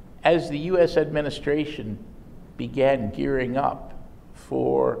 As the U.S. administration began gearing up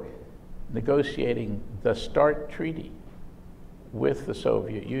for negotiating the START treaty with the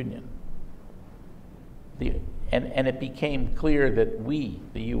Soviet Union, and it became clear that we,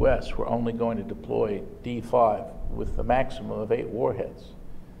 the U.S., were only going to deploy D5 with the maximum of 8 warheads.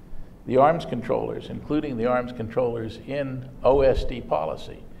 The arms controllers, including the arms controllers in OSD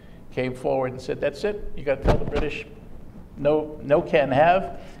policy, came forward and said, that's it, you got to tell the British, no can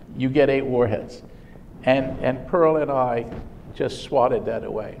have, you get 8 warheads. And Pearl and I just swatted that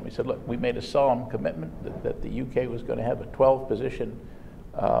away. We said, look, we made a solemn commitment that the UK was going to have a 12-position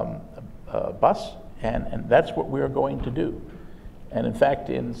bus, and that's what we were going to do. And in fact,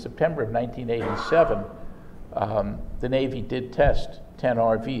 in September of 1987, the Navy did test 10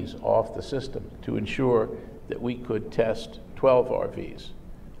 RVs off the system to ensure that we could test 12 RVs,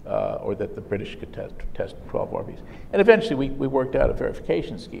 or that the British could test 12 RVs. And eventually we worked out a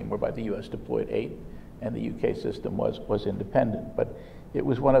verification scheme whereby the US deployed 8 and the UK system was independent. But it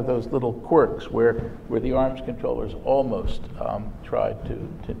was one of those little quirks where the arms controllers almost tried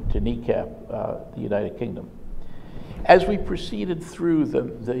to kneecap the United Kingdom. As we proceeded through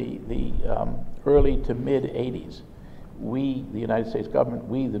the early to mid-'80s, we, the United States government,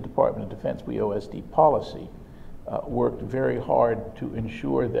 we, the Department of Defense, we OSD policy, worked very hard to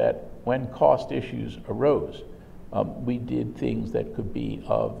ensure that when cost issues arose, we did things that could be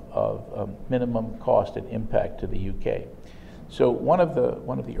of minimum cost and impact to the UK. So one of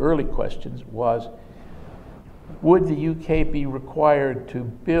the early questions was, would the UK be required to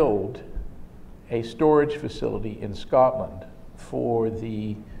build a storage facility in Scotland for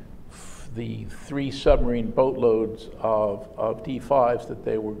the 3 submarine boatloads of D5s that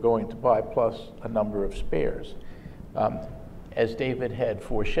they were going to buy, plus a number of spares? As David had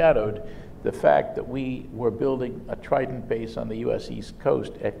foreshadowed, the fact that we were building a Trident base on the US East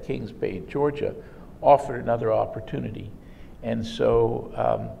Coast at Kings Bay, Georgia, offered another opportunity. And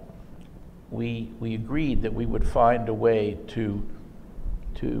so we agreed that we would find a way to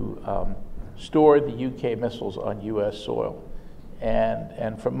store the UK missiles on US soil.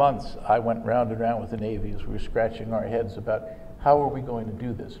 And for months, I went round and round with the Navy as we were scratching our heads about how are we going to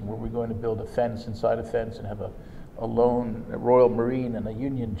do this? And were we going to build a fence inside a fence and have a lone Royal Marine and a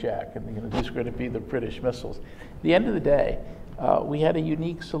Union Jack, and these were going to be the British missiles. At the end of the day, we had a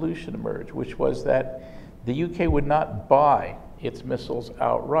unique solution emerge, which was that the UK would not buy its missiles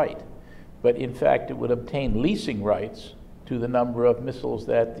outright, but in fact it would obtain leasing rights to the number of missiles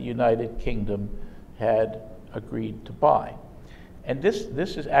that the United Kingdom had agreed to buy. And this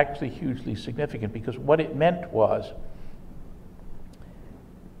is actually hugely significant, because what it meant was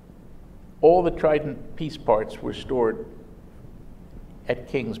all the Trident piece parts were stored at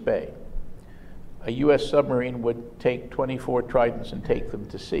Kings Bay. A U.S. submarine would take 24 Tridents and take them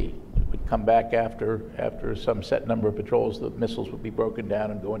to sea. It would come back after some set number of patrols. The missiles would be broken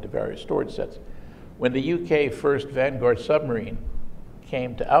down and go into various storage sets. When the UK first Vanguard submarine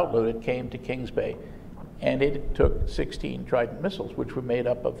came to outload, it came to Kings Bay, and it took 16 Trident missiles, which were made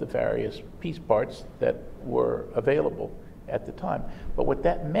up of the various piece parts that were available at the time. But what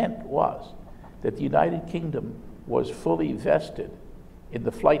that meant was that the United Kingdom was fully vested in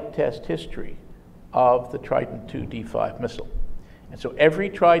the flight test history of the Trident II D5 missile. And so every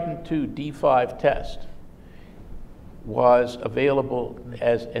Trident II D5 test was available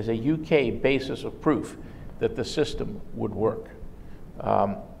as a UK basis of proof that the system would work.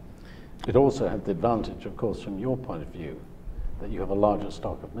 It also had the advantage, of course, from your point of view, that you have a larger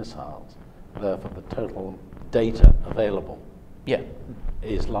stock of missiles. Therefore, the total data available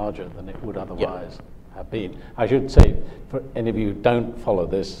is larger than it would otherwise have been. I should say, for any of you who don't follow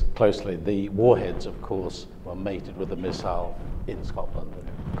this closely, the warheads, of course, were mated with a missile in Scotland.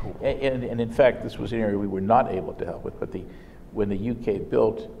 And in fact, this was an area we were not able to help with, but when the UK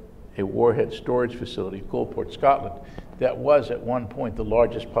built a warhead storage facility in Coalport, Scotland, that was at one point the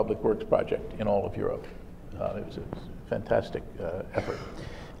largest public works project in all of Europe. It was a fantastic effort.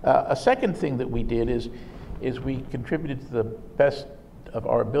 A second thing that we did is we contributed to the best of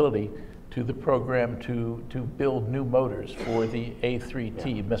our ability to the program to build new motors for the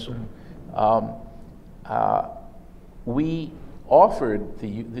A3T missile. We offered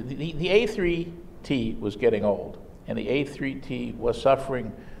the A3T was getting old, and the A3T was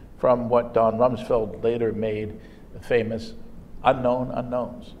suffering from what Don Rumsfeld later made famous unknown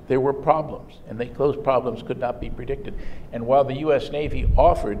unknowns. There were problems, and those problems could not be predicted. And while the U.S. Navy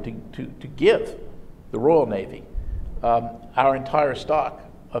offered to give the Royal Navy our entire stock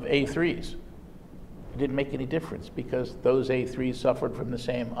of A3s, it didn't make any difference, because those A3s suffered from the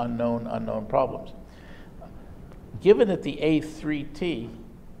same unknown problems. Given that the A3T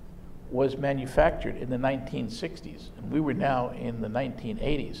was manufactured in the 1960s, and we were now in the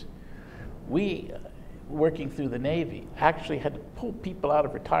 1980s, we, working through the Navy, actually had to pull people out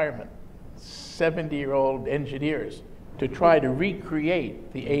of retirement, 70-year-old engineers, to try to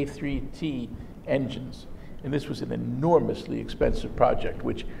recreate the A3T engines. And this was an enormously expensive project,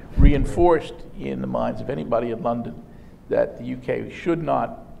 which reinforced in the minds of anybody in London that the UK should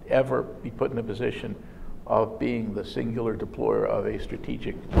not ever be put in a position of being the singular deployer of a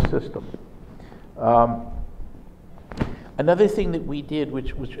strategic system. Another thing that we did,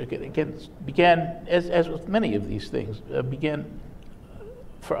 which again began, as with many of these things, began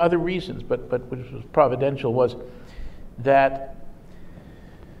for other reasons, but which was providential, was that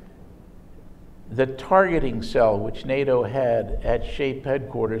the targeting cell which NATO had at SHAPE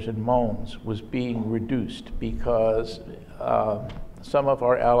headquarters in Mons was being reduced because some of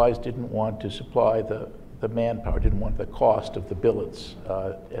our allies didn't want to supply the manpower, didn't want the cost of the billets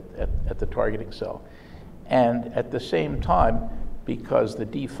at the targeting cell. And at the same time, because the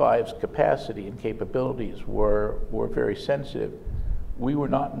D5's capacity and capabilities were very sensitive, we were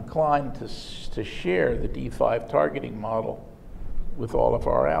not inclined to share the D5 targeting model with all of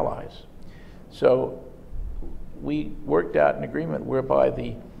our allies. So we worked out an agreement whereby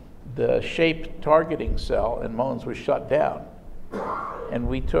the SHAPE targeting cell in Mons was shut down. And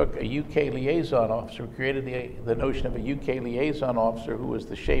we took a UK liaison officer, created the notion of a UK liaison officer who was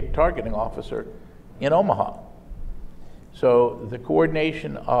the SHAPE targeting officer in Omaha. So the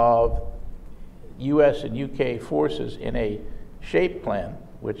coordination of US and UK forces in a SHAPE plan,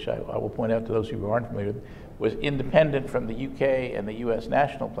 which I will point out to those who aren't familiar with, was independent from the UK and the US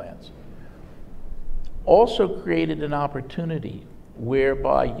national plans, also created an opportunity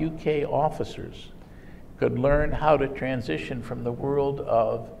whereby UK officers could learn how to transition from the world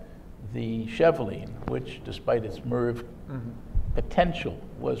of the Cheveline, which, despite its MIRV potential,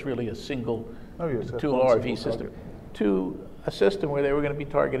 was really a single tool RV system, to a system where they were going to be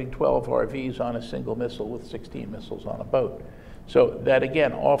targeting 12 RVs on a single missile with 16 missiles on a boat. So that,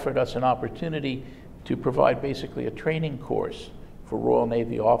 again, offered us an opportunity to provide basically a training course for Royal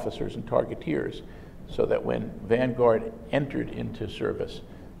Navy officers and targeteers, so that when Vanguard entered into service,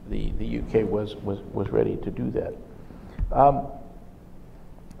 the UK was ready to do that.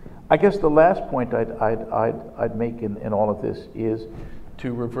 I guess the last point I'd make in all of this is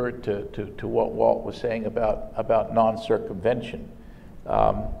to revert to what Walt was saying about non-circumvention.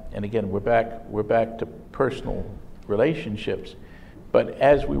 And again, we're back to personal relationships. But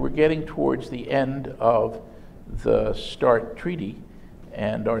as we were getting towards the end of the START treaty,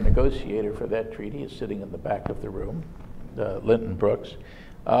 and our negotiator for that treaty is sitting in the back of the room, Linton Brooks,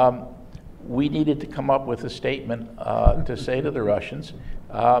 we needed to come up with a statement to say to the Russians,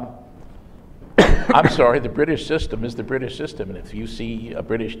 I'm sorry, the British system is the British system, and if you see a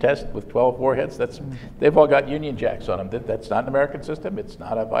British test with 12 warheads, they've all got Union Jacks on them. That's not an American system. It's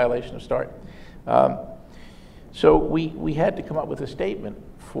not a violation of START. So we had to come up with a statement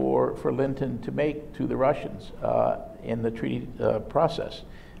for Linton to make to the Russians in the treaty process.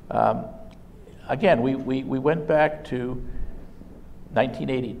 Again, we went back to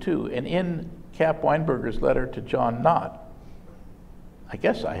 1982, and in Cap Weinberger's letter to John Knott, I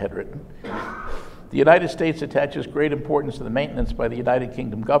guess I had written, the United States attaches great importance to the maintenance by the United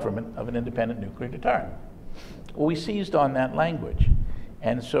Kingdom government of an independent nuclear deterrent. Well, we seized on that language.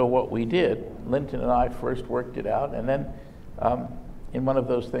 And so what we did, Linton and I first worked it out, and then in one of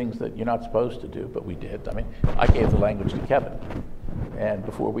those things that you're not supposed to do, but we did, I mean, I gave the language to Kevin. And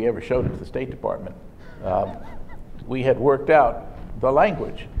before we ever showed it to the State Department, we had worked out the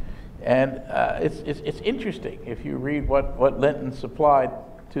language. And it's interesting if you read what Linton supplied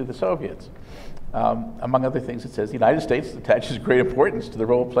to the Soviets. Among other things, it says the United States attaches great importance to the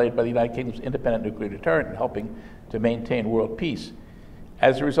role played by the United Kingdom's independent nuclear deterrent in helping to maintain world peace.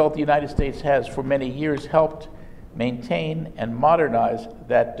 As a result, the United States has for many years helped maintain and modernize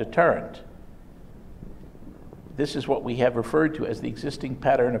that deterrent. This is what we have referred to as the existing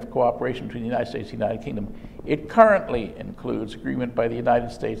pattern of cooperation between the United States and the United Kingdom. It currently includes agreement by the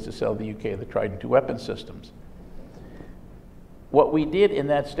United States to sell the UK the Trident II weapon systems. What we did in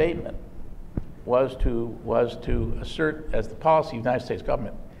that statement was to assert as the policy of the United States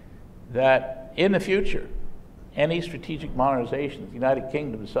government that in the future, any strategic modernization that the United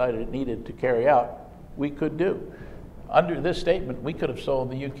Kingdom decided it needed to carry out, we could do. Under this statement, we could have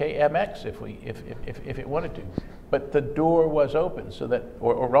sold the UK MX if it wanted to. But the door was open so that,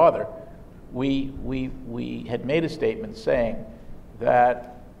 or rather, we had made a statement saying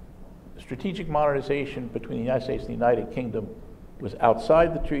that strategic modernization between the United States and the United Kingdom was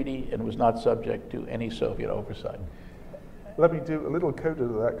outside the treaty and was not subject to any Soviet oversight. Let me do a little coda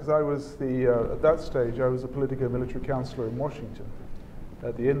to that, because I was at that stage, I was a politico-military counselor in Washington.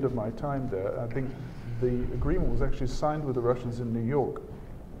 At the end of my time there, I think the agreement was actually signed with the Russians in New York.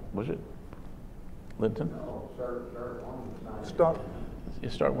 Was it? Linton? No, START one.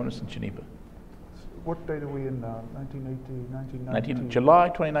 START one was in Geneva. What date are we in now? 1980, 1990? July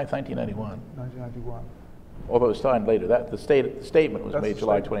 29, 1991. 1991. Although it was signed later. The statement was made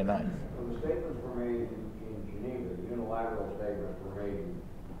July 29th. So the statements were made in Geneva. The unilateral statements were made in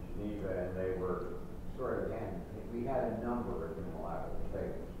Geneva, and they were sort of, again, we had a number of unilateral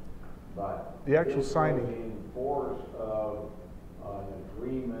statements, but the actual signing was in force of an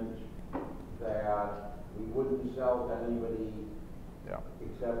agreement that we wouldn't sell to anybody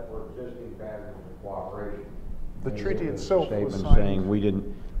except for existing patterns of cooperation. The treaty itself was statement signed. saying we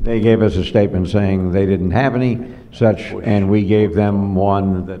didn't. They gave us a statement saying they didn't have any such, and we gave them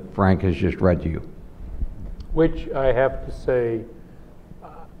one that Frank has just read to you. Which I have to say,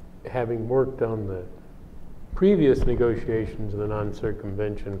 having worked on the previous negotiations of the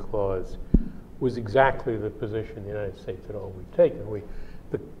non-circumvention clause, was exactly the position the United States had always taken.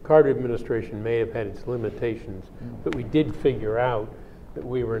 The Carter administration may have had its limitations, but we did figure out that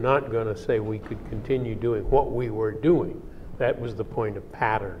we were not going to say we could continue doing what we were doing. That was the point of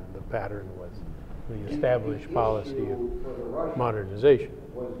pattern. The pattern was the established policy of modernization.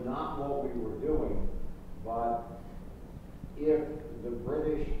 Was not what we were doing, but if the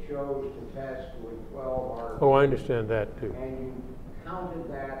British chose to test with 12 RBs, Oh, I understand that too. and you counted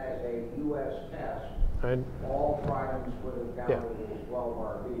that as a U.S. test, And all Tridents would have counted as 12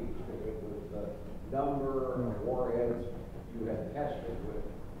 RBs, because it was the number of warheads you had tested with.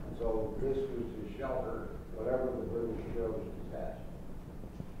 And so this was to shelter whatever the British chose to test.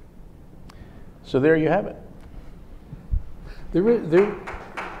 So there you have it.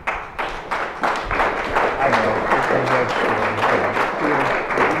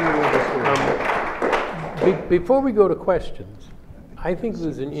 Before we go to questions, I think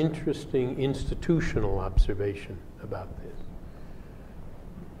there's an interesting institutional observation about this.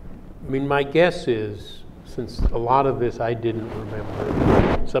 I mean, my guess is, since a lot of this I didn't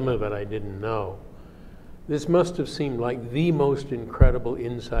remember, some of it I didn't know, this must have seemed like the most incredible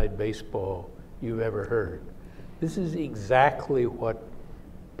inside baseball you've ever heard. This is exactly what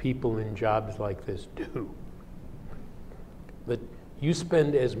people in jobs like this do. That you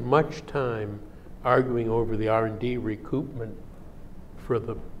spend as much time arguing over the R&D recoupment for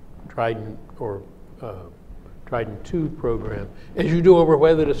the Trident or Trident II program as you do over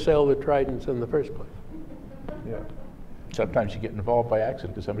whether to sell the Tridents in the first place. Yeah. Sometimes you get involved by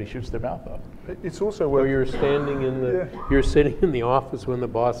accident because somebody shoots their mouth off. It's also Or worth... you're standing in the, Yeah. you're sitting in the office when the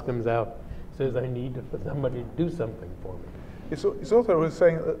boss comes out, says, I need for somebody to do something for me. It's also worth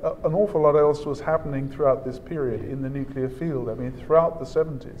saying that an awful lot else was happening throughout this period in the nuclear field. I mean, throughout the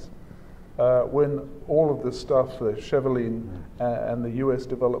 70s, when all of this stuff, the Cheveline and the US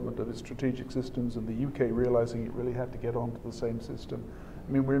development of its strategic systems and the UK realizing it really had to get onto the same system.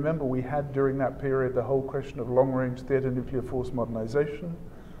 I mean, remember we had during that period the whole question of long-range theater nuclear force modernization,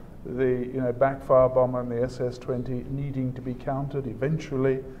 the backfire bomber and the SS-20 needing to be countered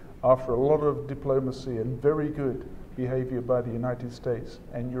eventually after a lot of diplomacy and very good behavior by the United States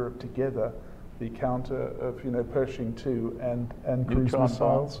and Europe together, the counter of Pershing II and cruise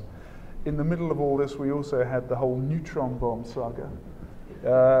missiles. Bomb. In the middle of all this, we also had the whole neutron bomb saga.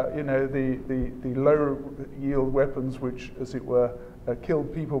 The low-yield weapons, which, as it were,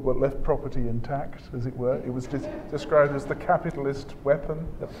 killed people but left property intact, as it were. It was described as the capitalist weapon,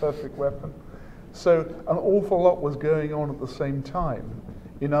 the perfect weapon. So an awful lot was going on at the same time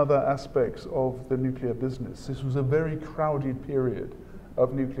in other aspects of the nuclear business. This was a very crowded period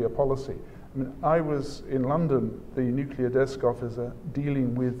of nuclear policy. I mean, I was in London, the nuclear desk officer,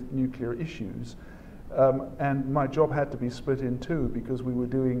 dealing with nuclear issues, and my job had to be split in two because we were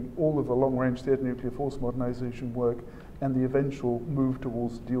doing all of the long-range theater nuclear force modernization work and the eventual move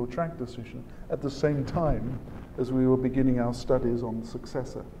towards the dual track decision at the same time as we were beginning our studies on the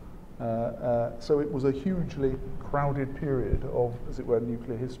successor. So it was a hugely crowded period of, as it were,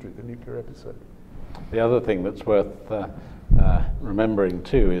 nuclear history, the nuclear episode. The other thing that's worth remembering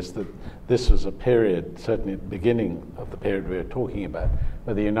too is that this was a period, certainly at the beginning of the period we were talking about,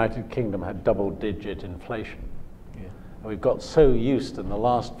 where the United Kingdom had double-digit inflation. Yeah. And we've got so used in the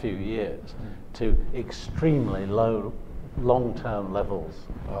last few years to extremely low long-term levels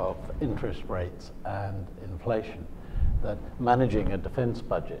of interest rates and inflation that managing a defense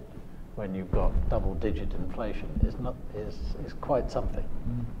budget when you've got double-digit inflation is quite something.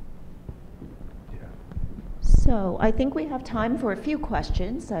 So I think we have time for a few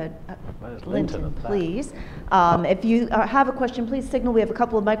questions. Linton, please. If you have a question, please signal. We have a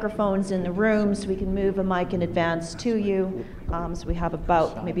couple of microphones in the room, so we can move a mic in advance to you. So we have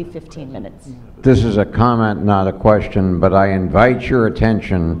about maybe 15 minutes. This is a comment, not a question, but I invite your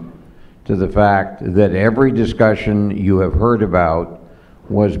attention to the fact that every discussion you have heard about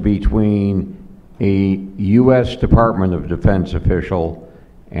was between a U.S. Department of Defense official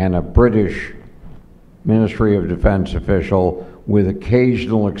and a British Ministry of Defense official with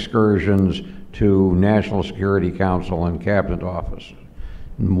occasional excursions to National Security Council and Cabinet Office.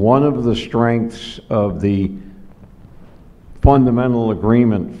 And one of the strengths of the fundamental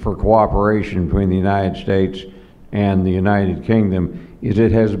agreement for cooperation between the United States and the United Kingdom is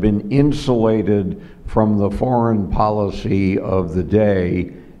it has been insulated from the foreign policy of the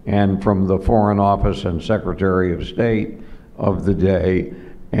day and from the Foreign Office and Secretary of State of the day.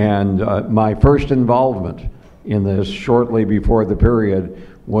 And my first involvement in this shortly before the period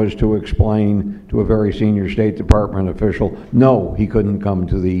was to explain to a very senior State Department official, no, he couldn't come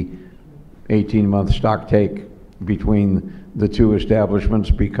to the 18-month stock take between the two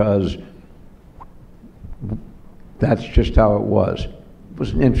establishments because that's just how it was. It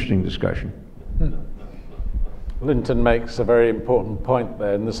was an interesting discussion. Linton makes a very important point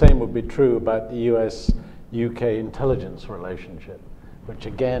there, and the same would be true about the US-UK intelligence relationship, which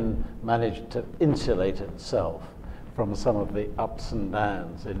again managed to insulate itself from some of the ups and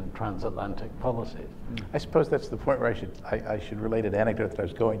downs in transatlantic policies. I suppose that's the point where I should relate an anecdote that I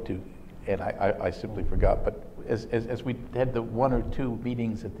was going to, and I simply forgot. But as we had the one or two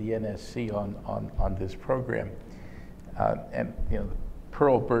meetings at the NSC on this program, and the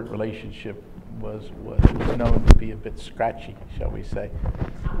Pearl-Burt relationship was known to be a bit scratchy, shall we say.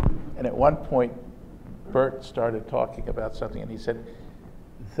 And at one point, Burt started talking about something, and he said,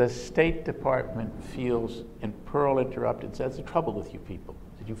 the State Department feels, and Pearl interrupted, that's the trouble with you people,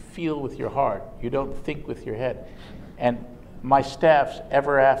 that you feel with your heart, you don't think with your head. And my staffs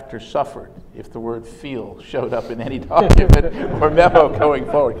ever after suffered if the word feel showed up in any document or memo going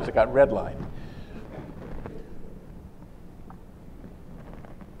forward, because it got redlined.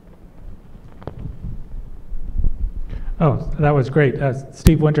 Oh, that was great.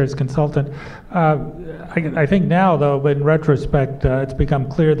 Steve Winters, consultant. I think now, though, in retrospect, it's become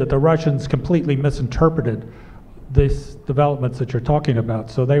clear that the Russians completely misinterpreted these developments that you're talking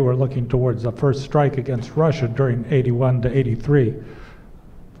about. So they were looking towards a first strike against Russia during 81 to 83.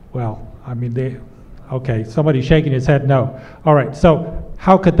 Well, I mean, okay, somebody's shaking his head no. All right, so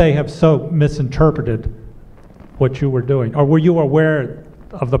how could they have so misinterpreted what you were doing? Or were you aware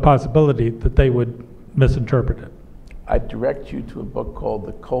of the possibility that they would misinterpret it? I direct you to a book called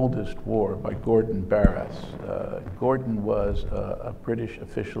The Coldest War by Gordon Barras. Gordon was a British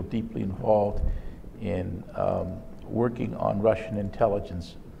official deeply involved in working on Russian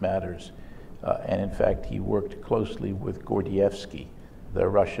intelligence matters. And in fact, he worked closely with Gordievsky, the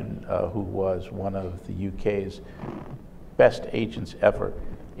Russian who was one of the UK's best agents ever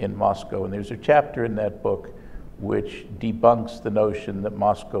in Moscow. And there's a chapter in that book which debunks the notion that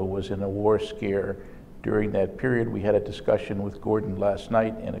Moscow was in a war scare during that period. We had a discussion with Gordon last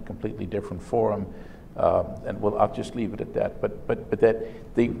night in a completely different forum, and I'll just leave it at that. But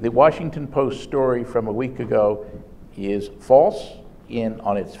that the Washington Post story from a week ago is false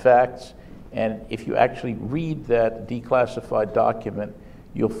on its facts, and if you actually read that declassified document,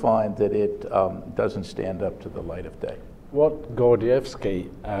 you'll find that it doesn't stand up to the light of day. What Gordievsky,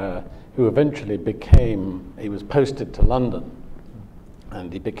 who eventually he was posted to London,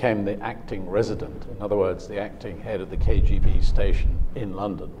 and he became the acting resident, in other words, the acting head of the KGB station in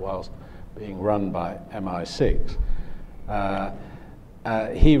London whilst being run by MI6.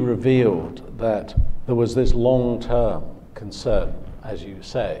 He revealed that there was this long-term concern, as you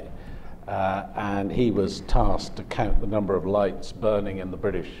say, and he was tasked to count the number of lights burning in the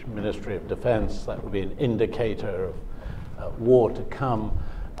British Ministry of Defence. That would be an indicator of war to come.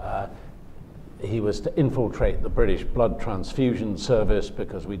 He was to infiltrate the British blood transfusion service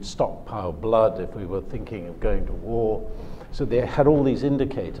because we'd stockpile blood if we were thinking of going to war. So they had all these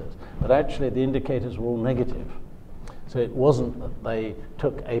indicators, but actually the indicators were all negative. So it wasn't that they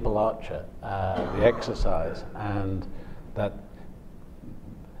took Able Archer, the exercise, and that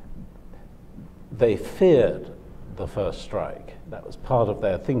they feared the first strike. That was part of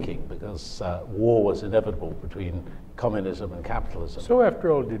their thinking because war was inevitable between communism and capitalism. So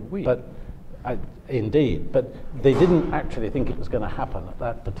after all, did we? But indeed, but they didn't actually think it was going to happen at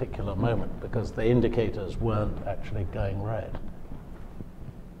that particular moment because the indicators weren't actually going red.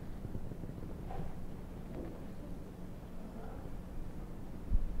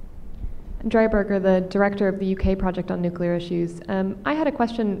 Dreiberger, the director of the UK project on nuclear issues. I had a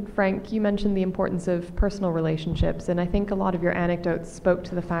question, Frank. You mentioned the importance of personal relationships, and I think a lot of your anecdotes spoke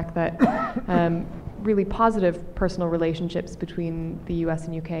to the fact that really positive personal relationships between the US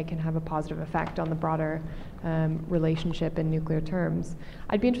and UK can have a positive effect on the broader relationship in nuclear terms.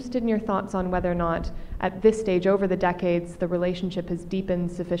 I'd be interested in your thoughts on whether or not, at this stage, over the decades, the relationship has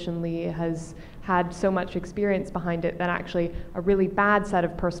deepened sufficiently, has had so much experience behind it that actually a really bad set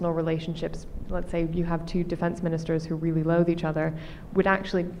of personal relationships, let's say you have two defense ministers who really loathe each other, would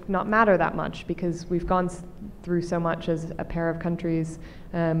actually not matter that much because we've gone through so much as a pair of countries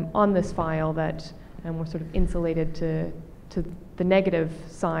on this file that we're sort of insulated to the negative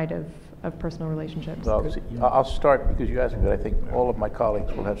side of personal relationships. Well, I'll start because you asked me, but I think all of my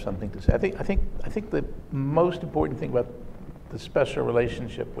colleagues will have something to say. I think the most important thing about the special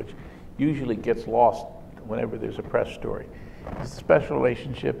relationship, which usually gets lost whenever there's a press story, is the special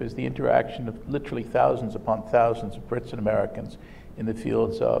relationship is the interaction of literally thousands upon thousands of Brits and Americans in the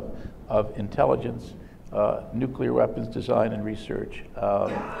fields of intelligence, nuclear weapons design and research,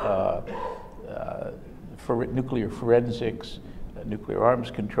 for nuclear forensics, nuclear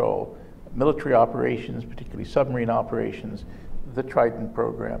arms control, military operations, particularly submarine operations, the Trident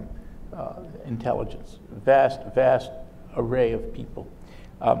program, intelligence, vast array of people.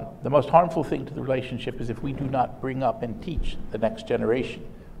 The most harmful thing to the relationship is if we do not bring up and teach the next generation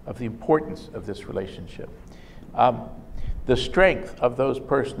of the importance of this relationship. The strength of those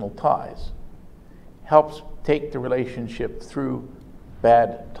personal ties helps take the relationship through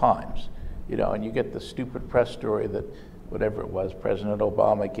bad times. You know, and you get the stupid press story that whatever it was, President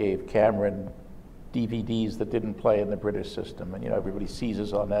Obama gave Cameron DVDs that didn't play in the British system, and everybody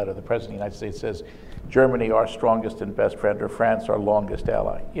seizes on that, or the President of the United States says, Germany, our strongest and best friend, or France, our longest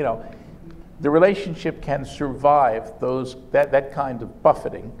ally. The relationship can survive that kind of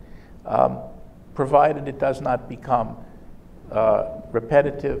buffeting, provided it does not become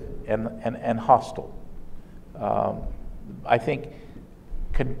repetitive and hostile. I think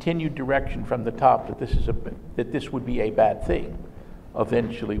continued direction from the top that this would be a bad thing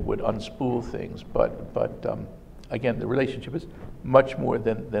eventually would unspool things, but again, the relationship is much more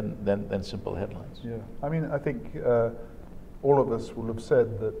than simple headlines. Yeah, I mean, I think all of us will have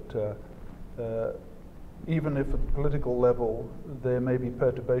said that even if at the political level there may be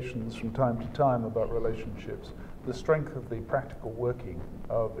perturbations from time to time about relationships, the strength of the practical working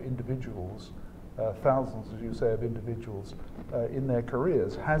of individuals, thousands, as you say, of individuals in their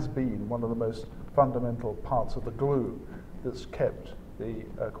careers has been one of the most fundamental parts of the glue that's kept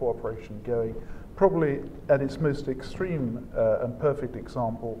the cooperation going. Probably at its most extreme and perfect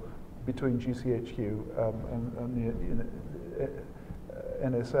example between GCHQ and the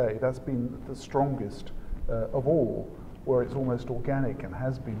NSA. That's been the strongest of all, where it's almost organic and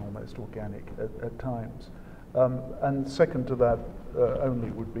has been almost organic at times. And second to that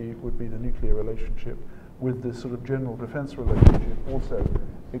only would be the nuclear relationship, with this sort of general defense relationship also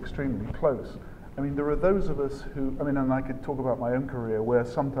extremely close. I mean, there are those of us who, I mean, and I could talk about my own career, where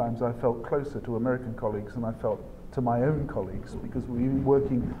sometimes I felt closer to American colleagues than I felt to my own colleagues, because we've been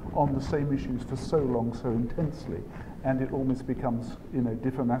working on the same issues for so long, so intensely, and it almost becomes, you know,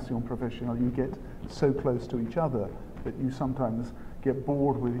 déformation professionnelle. You get so close to each other that you sometimes get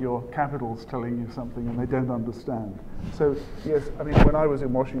bored with your capitals telling you something and they don't understand. So yes, I mean, when I was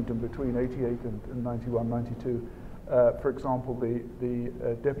in Washington between 88 and 91, 92, for example, the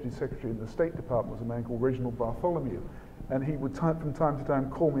Deputy Secretary in the State Department was a man called Reginald Bartholomew, and he would from time to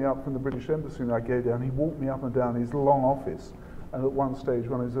time call me up from the British Embassy, and I'd go down. He'd walk me up and down his long office, and at one stage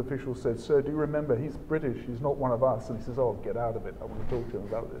one of his officials said, "Sir, do you remember, he's British, he's not one of us?" And he says, "Oh, get out of it, I want to talk to him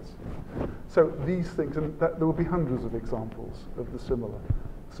about this." So these things, and there will be hundreds of examples of the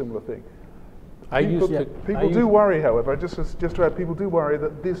similar thing. People do worry, however, just to add, people do worry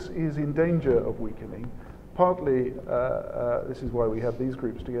that this is in danger of weakening. Partly, this is why we have these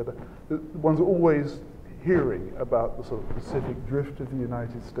groups together. One's always hearing about the sort of Pacific drift of the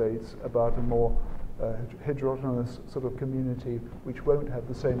United States, about a more heterogeneous sort of community which won't have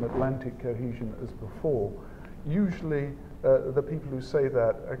the same Atlantic cohesion as before. Usually, the people who say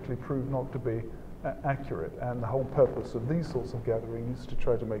that actually prove not to be accurate, and the whole purpose of these sorts of gatherings is to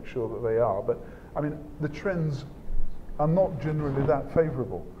try to make sure that they are. But, I mean, the trends are not generally that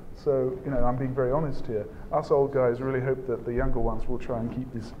favorable. So, you know, I'm being very honest here. Us old guys really hope that the younger ones will try and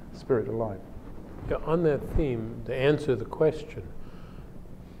keep this spirit alive. Yeah, on that theme, to answer the question,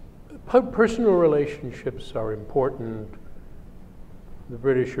 personal relationships are important. The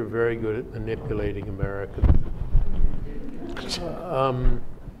British are very good at manipulating Americans.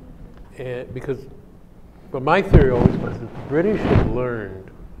 But my theory always was that the British had learned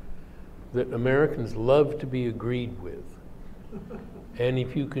that Americans love to be agreed with. And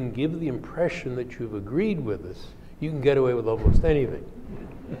if you can give the impression that you've agreed with us, you can get away with almost anything.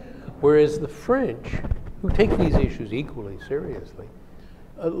 Whereas the French, who take these issues equally seriously,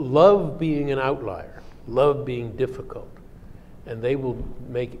 love being an outlier, love being difficult. And they will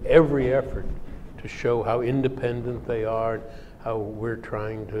make every effort to show how independent they are, how we're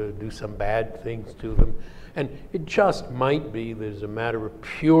trying to do some bad things to them. And it just might be there's a matter of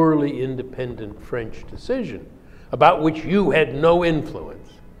purely independent French decision about which you had no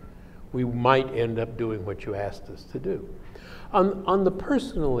influence. We might end up doing what you asked us to do. On the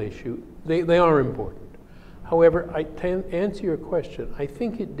personal issue, they are important. However, to answer your question, I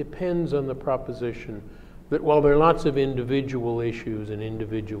think it depends on the proposition that while there are lots of individual issues and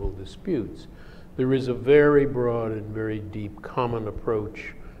individual disputes, there is a very broad and very deep common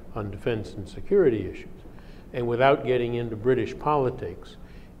approach on defense and security issues. And without getting into British politics,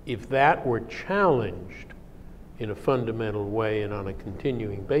 if that were challenged in a fundamental way and on a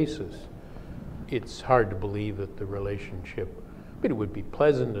continuing basis, it's hard to believe that the relationship, it would be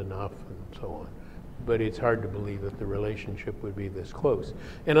pleasant enough and so on, but it's hard to believe that the relationship would be this close.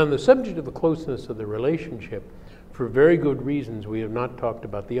 And on the subject of the closeness of the relationship, for very good reasons, we have not talked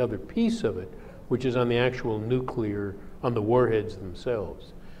about the other piece of it, which is on the actual nuclear, on the warheads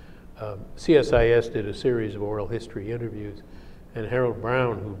themselves. CSIS did a series of oral history interviews, and Harold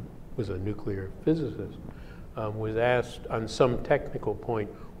Brown, who was a nuclear physicist, was asked on some technical point,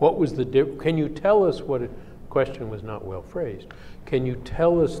 what was the can you tell us what it, question was not well phrased, can you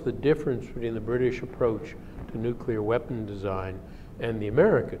tell us the difference between the British approach to nuclear weapon design and the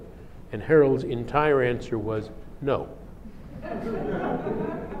American? And Harold's entire answer was no.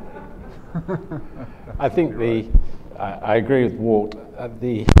 I think I agree with Walt.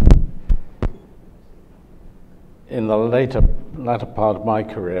 In the latter part of my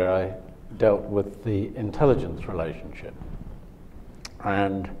career, I dealt with the intelligence relationship.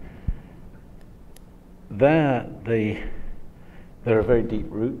 And there are very deep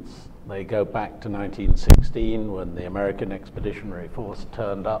roots. They go back to 1916 when the American Expeditionary Force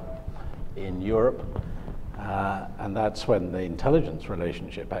turned up in Europe. And that's when the intelligence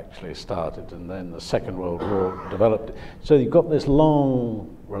relationship actually started, and then the Second World War developed. So you've got this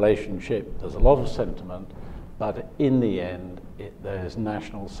long relationship, there's a lot of sentiment, but in the end, there's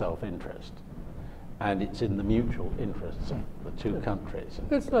national self-interest. And it's in the mutual interests of the two countries.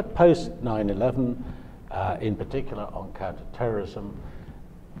 It's not post 9/11, in particular on counterterrorism,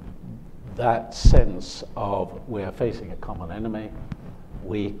 that sense of we're facing a common enemy,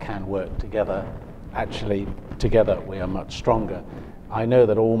 we can work together. Actually, together we are much stronger. I know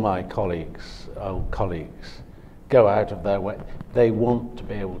that all my colleagues go out of their way. They want to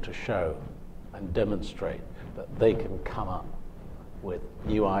be able to show and demonstrate that they can come up with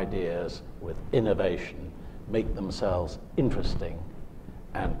new ideas, with innovation, make themselves interesting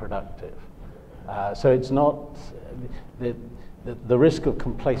and productive. So it's not, the risk of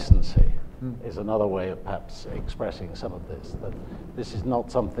complacency is another way of perhaps expressing some of this, that this is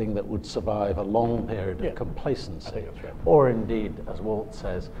not something that would survive a long period of complacency, right. Or indeed, as Walt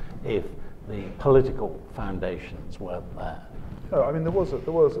says, if the political foundations weren't there. No, I mean, there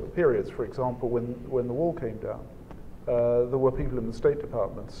was periods, for example, when the wall came down, there were people in the State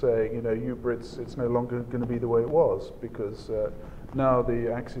Department saying, you know, you Brits, it's no longer going to be the way it was, because now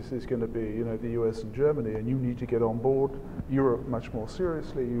the axis is going to be, you know, the US and Germany, and you need to get on board Europe much more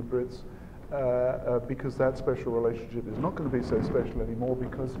seriously, you Brits, because that special relationship is not going to be so special anymore,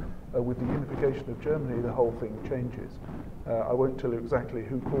 because with the unification of Germany, the whole thing changes. I won't tell you exactly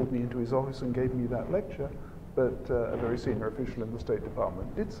who called me into his office and gave me that lecture, but a very senior official in the State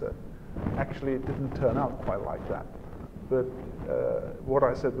Department did so. Actually, it didn't turn out quite like that. But what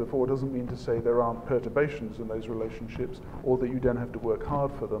I said before doesn't mean to say there aren't perturbations in those relationships, or that you don't have to work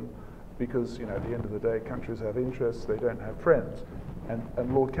hard for them, because, you know, at the end of the day, countries have interests, they don't have friends.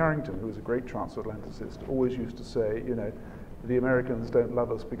 And Lord Carrington, who was a great transatlanticist, always used to say, you know, the Americans don't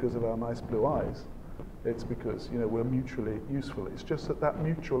love us because of our nice blue eyes. It's because, you know, we're mutually useful. It's just that that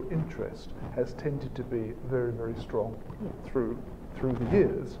mutual interest has tended to be very, very strong through the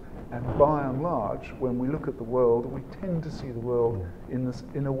years. And by and large, when we look at the world, we tend to see the world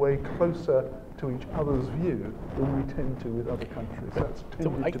in a way closer to each other's view than we tend to with other countries. That's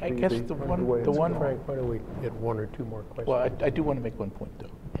tended to be the way it's gone. Frank, why don't we get one or two more questions? Well, I do want to make one point, though,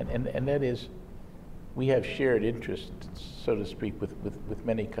 and that is, we have shared interests, so to speak, with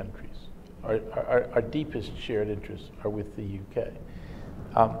many countries. Our deepest shared interests are with the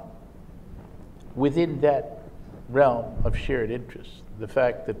UK. Within that realm of shared interests, the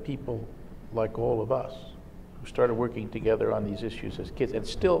fact that people like all of us who started working together on these issues as kids and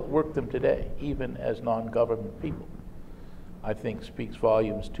still work them today, even as non-government people, I think speaks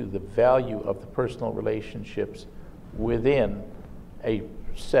volumes to the value of the personal relationships within a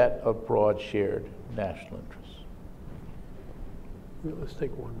set of broad shared national interests. Let's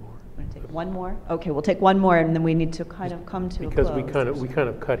take one more. Take one more? Okay, we'll take one more, and then we need to kind of come to a close. Because we kind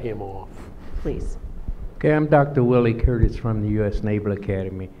of cut him off. Please. Okay, I'm Dr. Willie Curtis from the U.S. Naval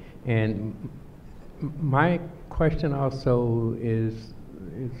Academy, and my question also is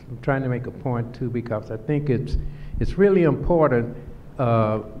I'm trying to make a point too, because I think it's really important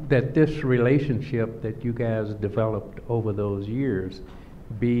that this relationship that you guys developed over those years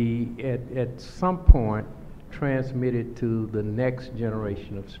be at some point transmitted to the next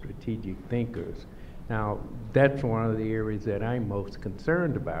generation of strategic thinkers. Now, that's one of the areas that I'm most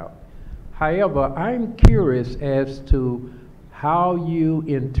concerned about. However, I'm curious as to how you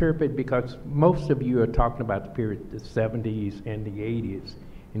interpret, because most of you are talking about the period, the 70s and the 80s,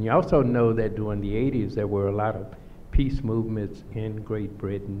 and you also know that during the 80s there were a lot of peace movements in Great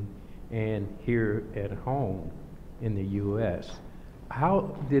Britain and here at home in the U.S.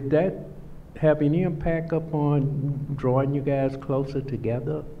 How did that have any impact upon drawing you guys closer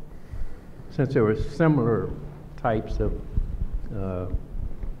together, since there were similar types of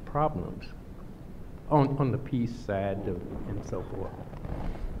problems on the peace side and so forth?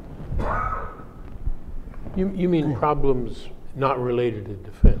 You mean problems not related to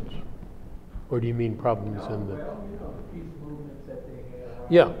defense? Or do you mean problems in the... Well, you know, the peace movements that they had,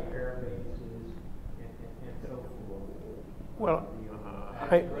 yeah. Air bases and so forth. Well,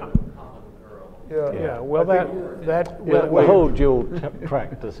 well, the whole dual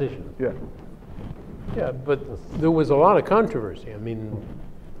track decision. Yeah. Yeah, but there was a lot of controversy. I mean,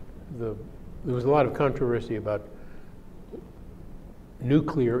 there was a lot of controversy about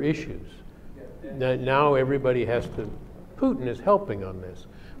nuclear issues. Now everybody has to, Putin is helping on this,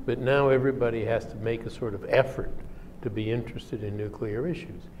 but now everybody has to make a sort of effort to be interested in nuclear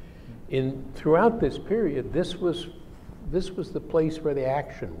issues. Throughout this period, this was the place where the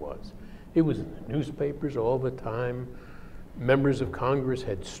action was. It was in the newspapers all the time. Members of Congress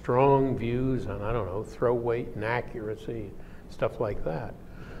had strong views on, I don't know, throw weight and accuracy, stuff like that.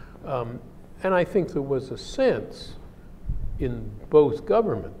 And I think there was a sense in both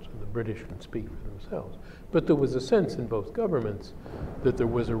governments, and the British can speak for themselves, but there was a sense in both governments that there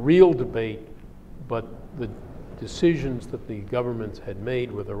was a real debate, but the decisions that the governments had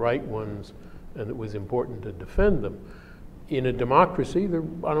made were the right ones, and it was important to defend them. In a democracy,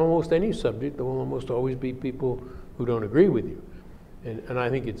 on almost any subject, there will almost always be people who don't agree with you. and I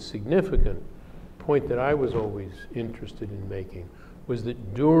think it's significant, point that I was always interested in making, was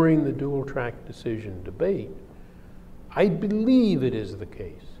that during the dual track decision debate, I believe it is the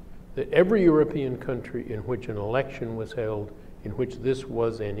case that every European country in which an election was held, in which this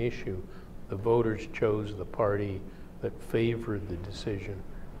was an issue, the voters chose the party that favored the decision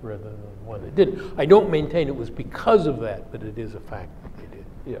rather than the one that didn't. I don't maintain it was because of that, but it is a fact that they did.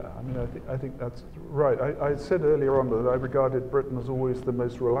 Yeah, I mean, I think that's right. I said earlier on that I regarded Britain as always the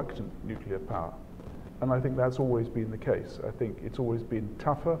most reluctant nuclear power. And I think that's always been the case. I think it's always been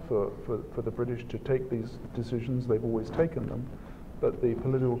tougher for the British to take these decisions. They've always taken them. But the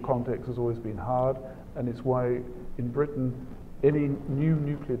political context has always been hard. And it's why in Britain, any new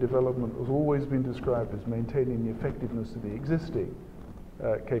nuclear development has always been described as maintaining the effectiveness of the existing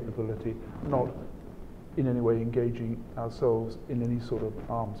capability, not in any way engaging ourselves in any sort of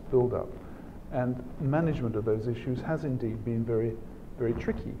arms build-up. And management of those issues has indeed been very, very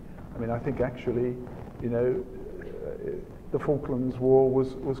tricky. I mean, I think actually, you know, the Falklands War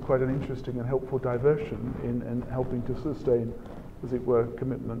was quite an interesting and helpful diversion in helping to sustain, as it were,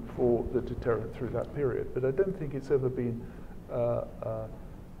 commitment for the deterrent through that period. But I don't think it's ever been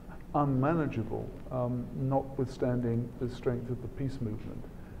unmanageable, notwithstanding the strength of the peace movement.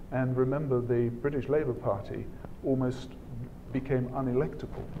 And remember, the British Labour Party almost became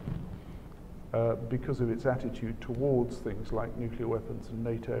unelectable because of its attitude towards things like nuclear weapons and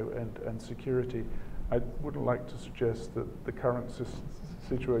NATO and security. I wouldn't like to suggest that the current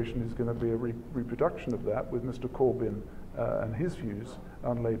situation is going to be a reproduction of that with Mr. Corbyn and his views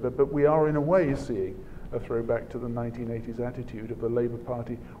on Labour, but we are in a way seeing a throwback to the 1980s attitude of a Labour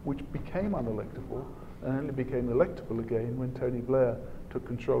Party which became unelectable and only became electable again when Tony Blair took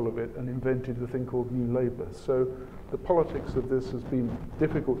control of it and invented the thing called New Labour. So the politics of this has been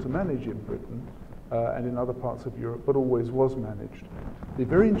difficult to manage in Britain and in other parts of Europe, but always was managed. The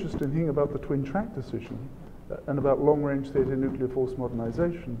very interesting thing about the twin track decision and about long-range theatre nuclear force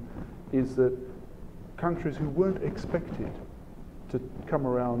modernization is that countries who weren't expected to come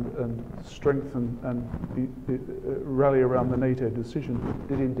around and strengthen and rally around the NATO decision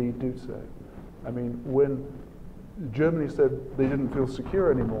did indeed do so. I mean, when Germany said they didn't feel secure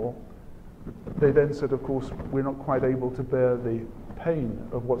anymore, they then said, of course, we're not quite able to bear the pain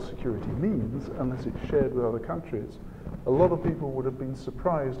of what security means unless it's shared with other countries. A lot of people would have been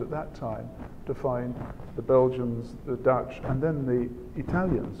surprised at that time to find the Belgians, the Dutch, and then the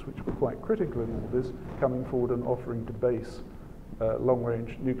Italians, which were quite critical in all this, coming forward and offering to base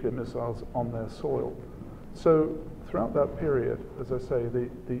long-range nuclear missiles on their soil. So throughout that period, as I say,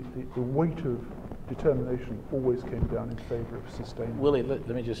 the weight of determination always came down in favor of sustainment. Willie, let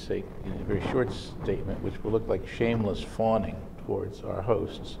me just say in a very short statement, which will look like shameless fawning towards our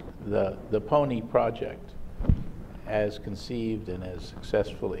hosts, the PONI project, as conceived and as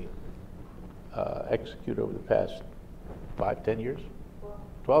successfully executed over the past 5, 10 years,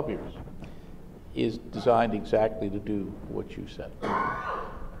 12 years, is designed exactly to do what you said. I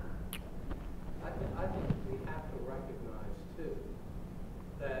think we have to recognize, too,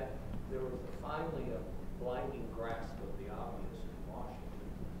 that there was finally a blinding grasp of the obvious in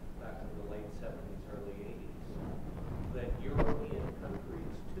Washington back in the late 70s, early 80s, that European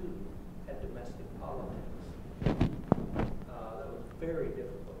countries, too, had domestic politics. That was very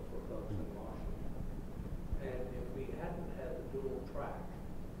difficult for folks in Washington. And if we hadn't had the dual track,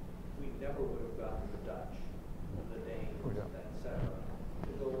 we never would have gotten the Dutch, the Danes, etc., to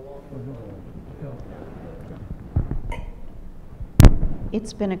go along with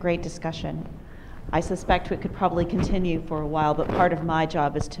It's been a great discussion. I suspect we could probably continue for a while, but part of my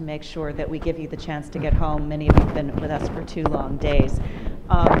job is to make sure that we give you the chance to get home. Many of you have been with us for 2 long days.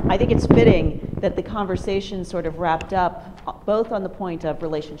 I think it's fitting that the conversation sort of wrapped up both on the point of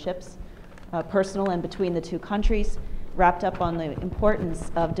relationships, personal and between the 2 countries, wrapped up on the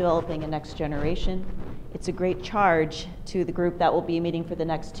importance of developing a next generation. It's a great charge to the group that will be meeting for the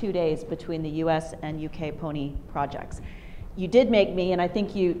next 2 days between the US and UK PONI projects. You did make me, and I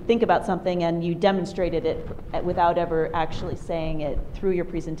think you think about something and you demonstrated it without ever actually saying it through your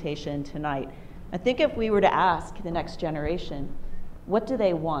presentation tonight. I think if we were to ask the next generation, what do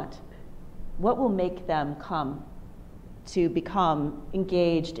they want? What will make them come to become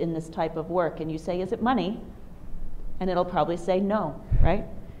engaged in this type of work? And you say, is it money? And it'll probably say no, right?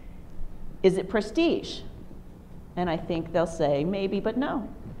 Is it prestige? And I think they'll say maybe, but no.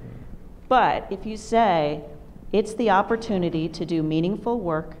 But if you say it's the opportunity to do meaningful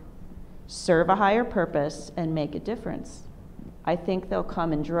work, serve a higher purpose, and make a difference, I think they'll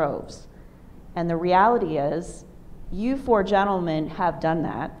come in droves. And the reality is, you 4 gentlemen have done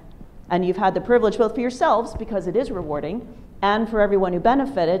that, and you've had the privilege both for yourselves, because it is rewarding, and for everyone who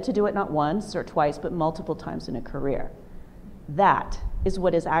benefited to do it not once or twice, but multiple times in a career. That is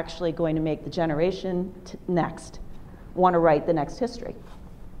what is actually going to make the generation next want to write the next history.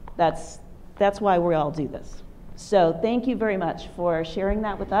 That's why we all do this. So thank you very much for sharing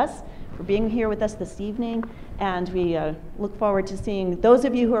that with us, for being here with us this evening, and we look forward to seeing those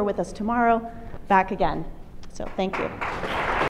of you who are with us tomorrow back again. So thank you.